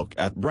Facebook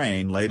at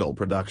Brain Ladle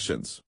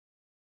Productions,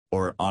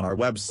 or on our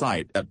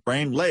website at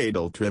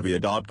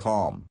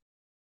brainladletrivia.com.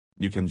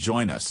 You can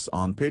join us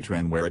on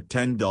Patreon, where a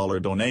 $10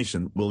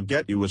 donation will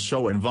get you a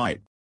show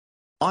invite.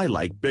 I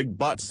like big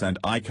butts and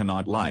I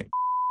cannot lie.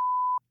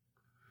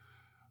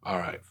 All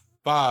right.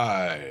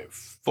 5,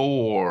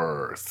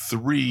 4,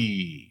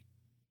 3,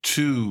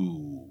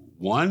 2,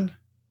 1.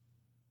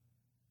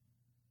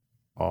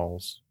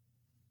 Balls.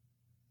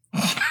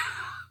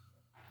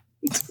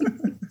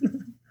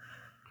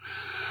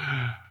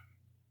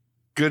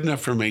 Good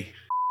enough for me.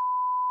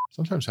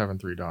 Sometimes having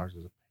 3 dogs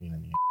is a pain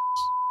in the ass.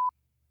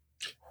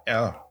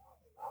 Yeah.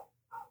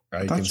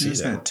 I thought you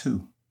just had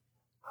 2.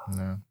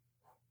 No.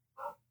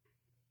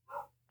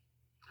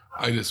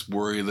 I just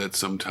worry that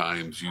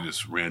sometimes you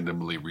just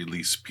randomly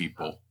release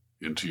people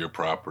into your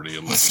property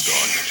and let the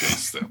dogs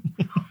chase them.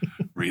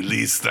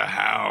 Release the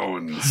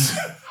hounds.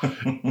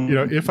 You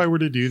know, if I were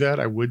to do that,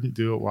 I wouldn't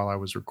do it while I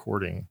was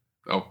recording.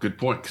 Oh, good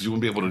point, because you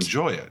wouldn't be able to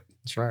enjoy it.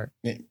 That's right.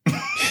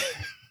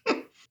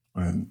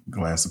 And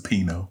glass of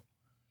Pinot.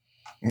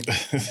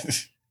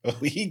 Well,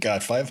 he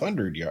got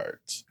 500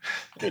 yards.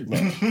 Good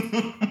man.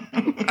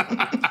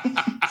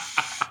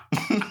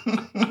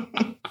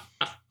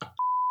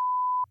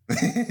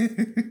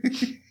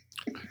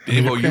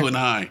 Davo, you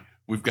and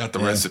we've got the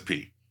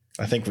recipe.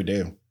 I think we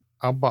do.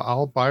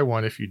 I'll buy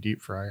one if you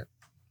deep fry it.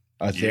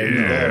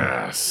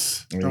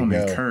 Yes. Don't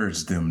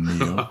encourage them,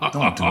 Neil.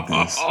 Don't do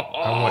this.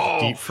 I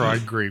want deep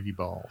fried gravy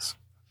balls.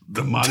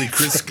 The Monte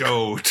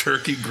Cristo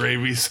turkey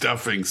gravy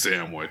stuffing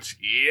sandwich.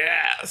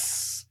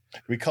 Yes.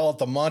 We call it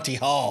the Monty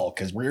Hall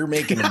because we're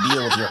making a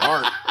deal with your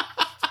heart.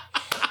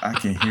 I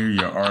can hear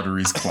your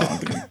arteries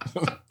clogging.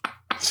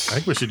 I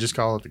think we should just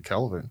call it the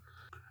Kelvin.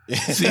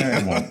 See,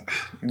 it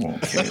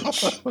won't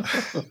catch.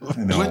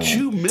 What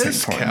you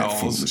miss,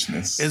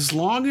 Kels, as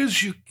long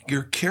as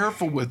you're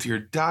careful with your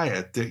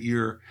diet, that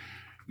you're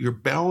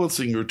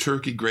balancing your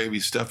turkey gravy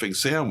stuffing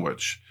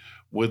sandwich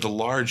with a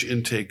large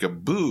intake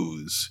of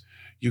booze,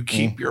 you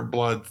keep your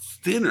blood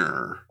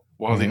thinner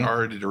while the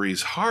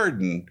arteries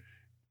harden.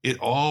 It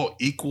all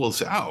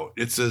equals out.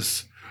 It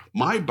says,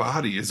 my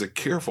body is a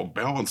careful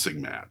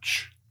balancing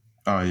match.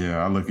 Oh,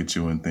 yeah. I look at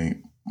you and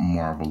think,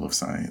 marvel of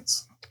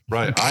science.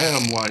 Right. I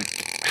am like,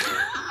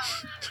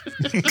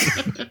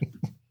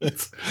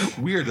 it's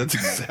weird. That's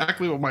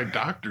exactly what my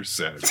doctor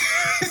said.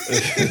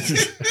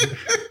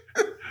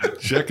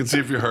 Check and see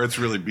if your heart's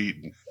really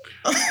beating.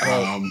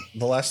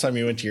 The last time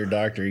you went to your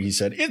doctor, he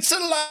said, "It's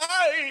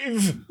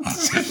alive!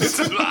 It's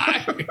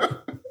alive!"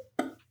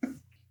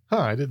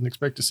 I didn't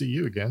expect to see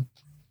you again.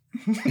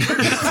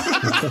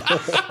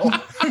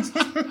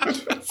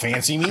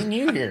 Fancy meeting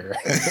you here.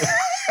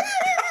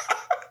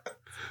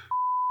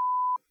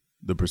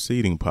 The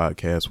preceding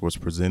podcast was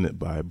presented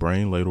by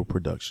Brain Ladle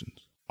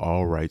Productions.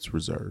 All rights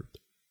reserved.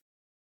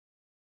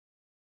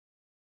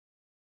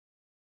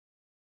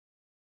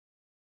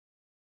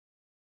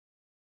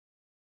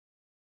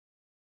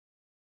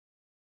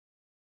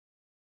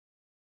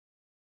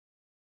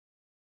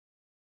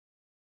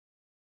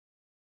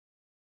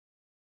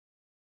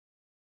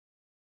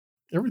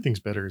 Everything's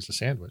better as a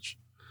sandwich.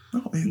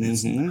 No, it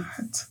is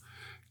not.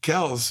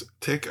 Kels,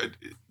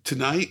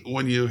 tonight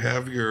when you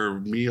have your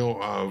meal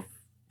of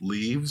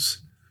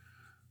leaves,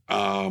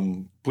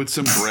 put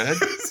some bread.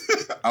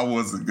 I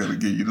wasn't going to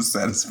give you the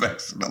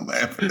satisfaction of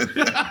laughing at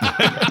that.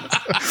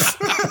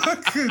 I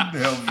couldn't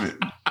help it.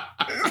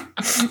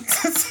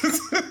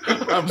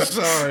 I'm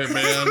sorry,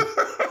 man.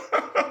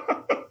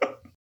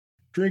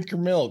 Drink your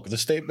milk, the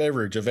state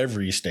beverage of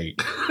every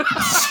state.